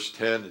 verse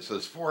 10. It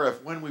says, "For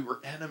if when we were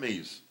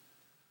enemies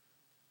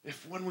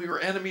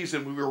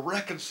and we were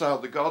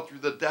reconciled to God through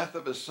the death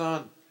of his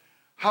son,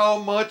 how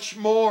much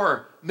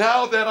more,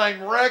 now that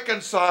I'm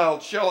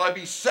reconciled, shall I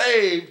be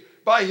saved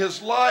by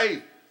his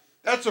life?"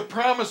 That's a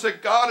promise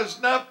that God is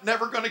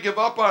never going to give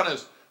up on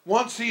us.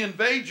 Once he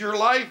invades your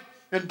life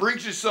and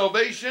brings you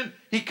salvation,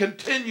 he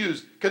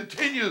continues.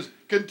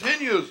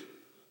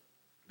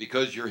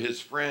 Because you're his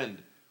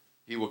friend,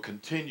 he will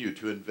continue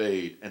to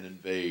invade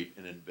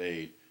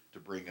to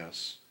bring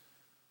us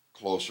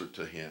closer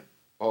to him.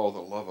 Oh, the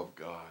love of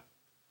God.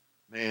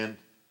 Man,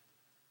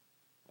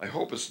 I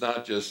hope it's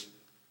not just,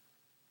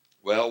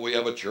 well, we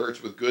have a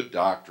church with good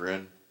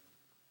doctrine.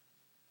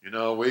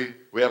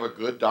 We have a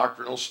good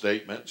doctrinal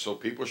statement, so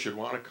people should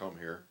want to come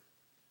here.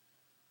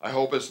 I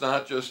hope it's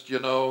not just,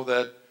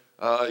 that,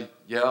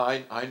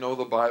 I know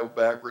the Bible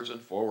backwards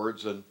and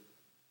forwards, and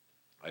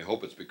I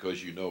hope it's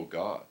because you know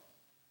God.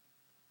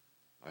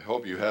 I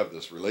hope you have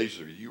this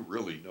relationship. You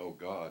really know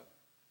God.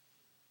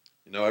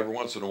 Every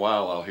once in a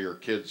while I'll hear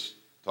college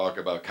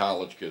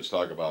kids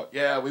talk about,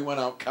 "Yeah, we went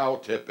out cow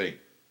tipping."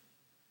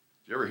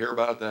 Did you ever hear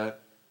about that?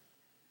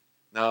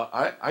 Now,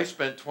 I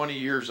spent 20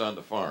 years on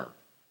the farm.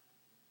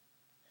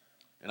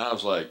 And I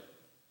was like,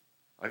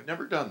 I've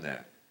never done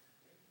that.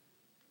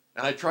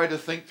 And I tried to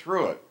think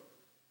through it.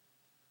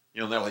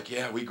 And they're like,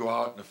 "Yeah, we go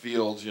out in the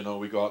fields,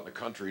 we go out in the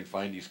country and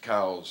find these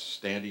cows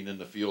standing in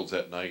the fields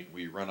at night. And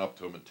we run up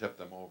to them and tip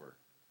them over."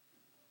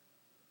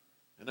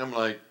 And I'm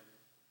like,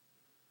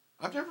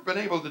 I've never been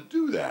able to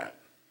do that.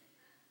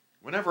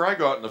 Whenever I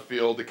go out in the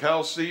field, the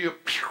cows see you,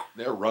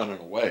 they're running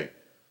away.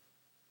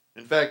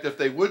 In fact, if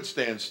they would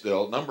stand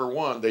still, number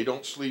one, they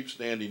don't sleep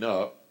standing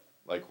up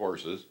like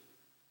horses.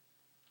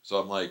 So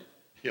I'm like,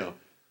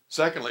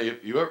 secondly,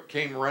 if you ever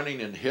came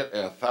running and hit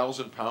a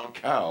 1,000-pound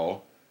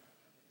cow,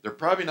 they're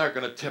probably not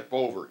going to tip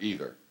over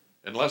either,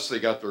 unless they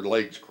got their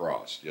legs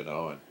crossed,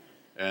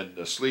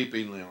 and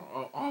sleeping,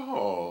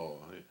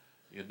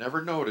 you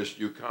never noticed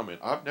you coming.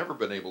 I've never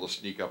been able to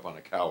sneak up on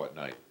a cow at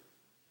night.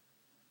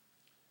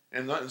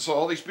 And so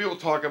all these people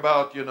talk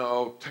about,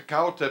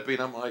 cow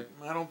tipping. I'm like,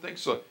 I don't think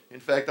so. In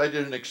fact, I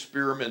did an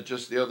experiment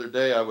just the other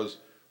day. I was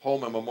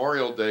home on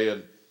Memorial Day,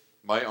 and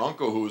my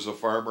uncle, who was a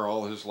farmer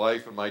all his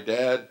life, and my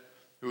dad,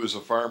 who was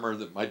a farmer,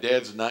 my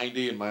dad's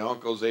 90 and my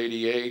uncle's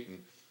 88,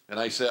 and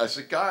I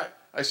said, God,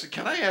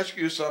 can I ask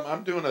you something?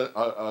 I'm doing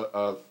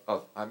a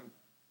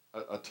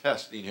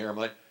testing here. I'm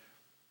like,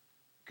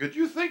 could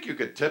you think you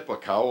could tip a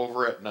cow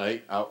over at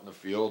night out in the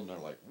field? And they're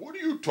like, what are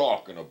you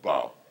talking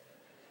about?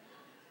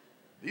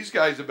 These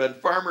guys have been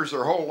farmers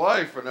their whole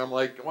life, and I'm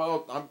like,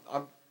 well,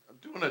 I'm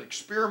doing an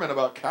experiment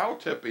about cow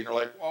tipping. They're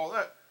like,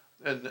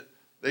 and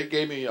they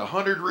gave me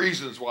 100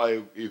 reasons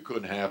why it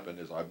couldn't happen.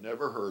 I've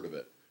never heard of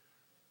it.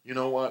 You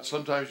know what?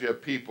 Sometimes you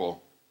have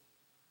people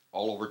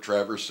all over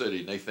Traverse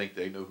City, and they think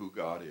they know who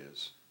God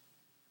is,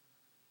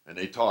 and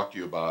they talk to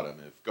you about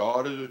him. If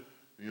God is,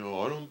 I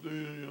don't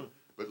think,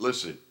 But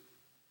listen,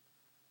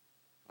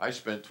 I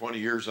spent 20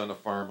 years on a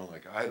farm. I'm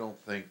like, I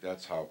don't think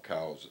that's how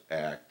cows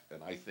act,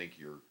 and I think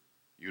you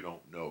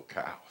don't know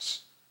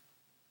cows,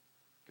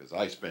 because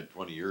I spent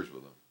 20 years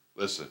with them.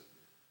 Listen,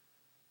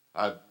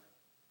 I've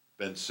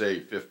been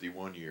saved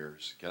 51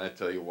 years. Can I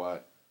tell you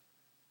what?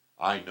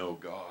 I know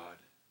God,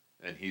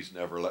 and he's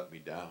never let me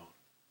down,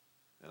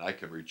 and I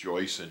can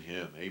rejoice in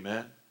him.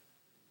 Amen?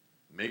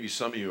 Maybe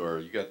some of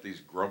you got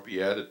these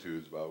grumpy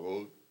attitudes about,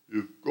 well,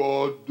 if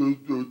God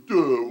did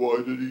that,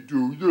 why did he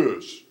do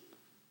this?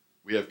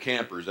 We have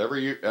campers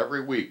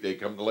every week. They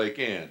come to Lake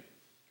Ann.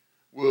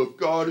 Well, if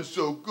God is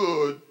so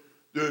good,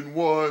 then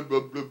why, blah,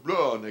 blah,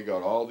 blah. And they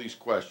got all these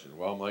questions.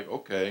 Well, I'm like,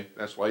 okay,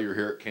 that's why you're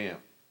here at camp.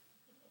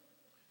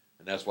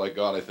 And that's why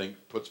God, I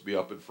think, puts me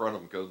up in front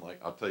of them, because I'm like,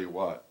 I'll tell you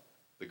what,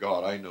 the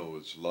God I know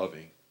is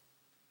loving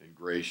and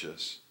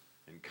gracious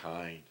and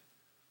kind.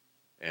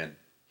 And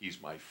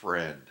he's my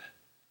friend.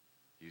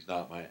 He's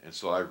not and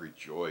so I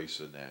rejoice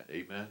in that.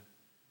 Amen?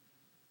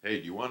 Hey,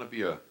 do you want to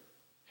be a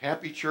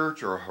happy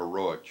church or a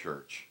heroic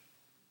church?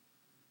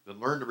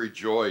 Then learn to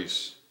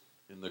rejoice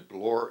in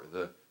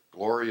the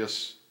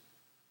glorious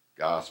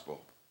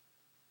gospel.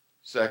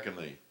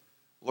 Secondly,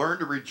 learn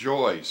to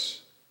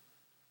rejoice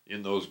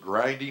in those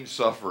grinding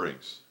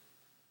sufferings.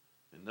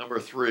 And number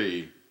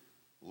 3,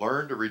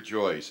 learn to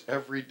rejoice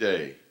every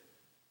day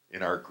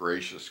in our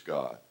gracious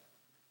God.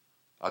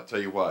 I'll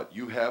tell you what,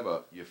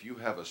 if you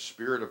have a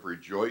spirit of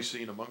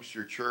rejoicing amongst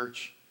your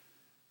church,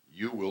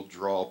 you will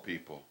draw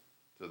people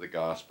to the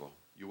gospel.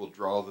 You will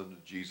draw them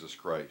to Jesus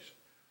Christ.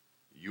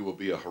 You will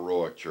be a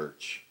heroic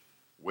church,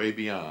 way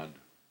beyond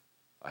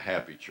a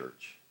happy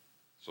church.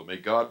 So may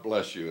God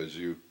bless you as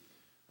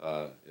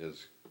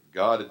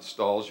God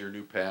installs your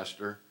new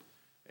pastor,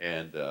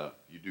 and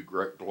you do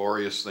great,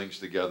 glorious things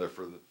together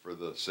for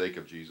the sake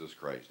of Jesus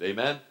Christ.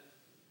 Amen?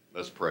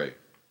 Let's pray.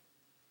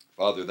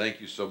 Father, thank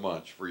you so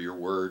much for your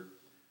word.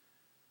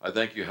 I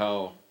thank you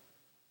how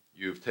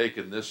you've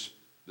taken this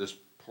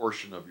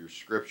portion of your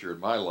scripture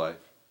in my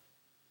life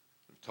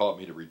and taught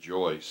me to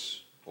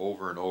rejoice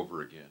over and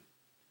over again.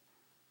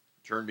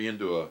 Turn me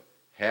into a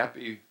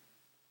happy,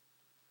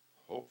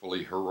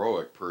 hopefully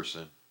heroic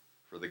person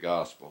for the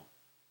gospel.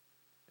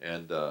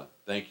 And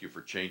thank you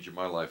for changing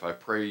my life. I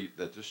pray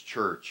that this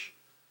church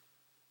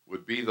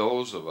would be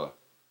those of a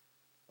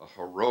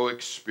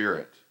heroic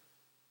spirit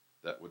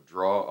that would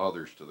draw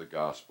others to the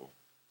gospel.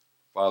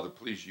 Father,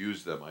 please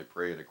use them, I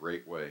pray, in a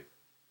great way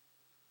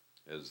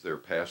as their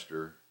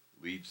pastor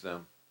leads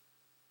them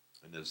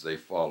and as they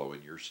follow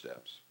in your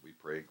steps. We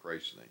pray in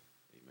Christ's name.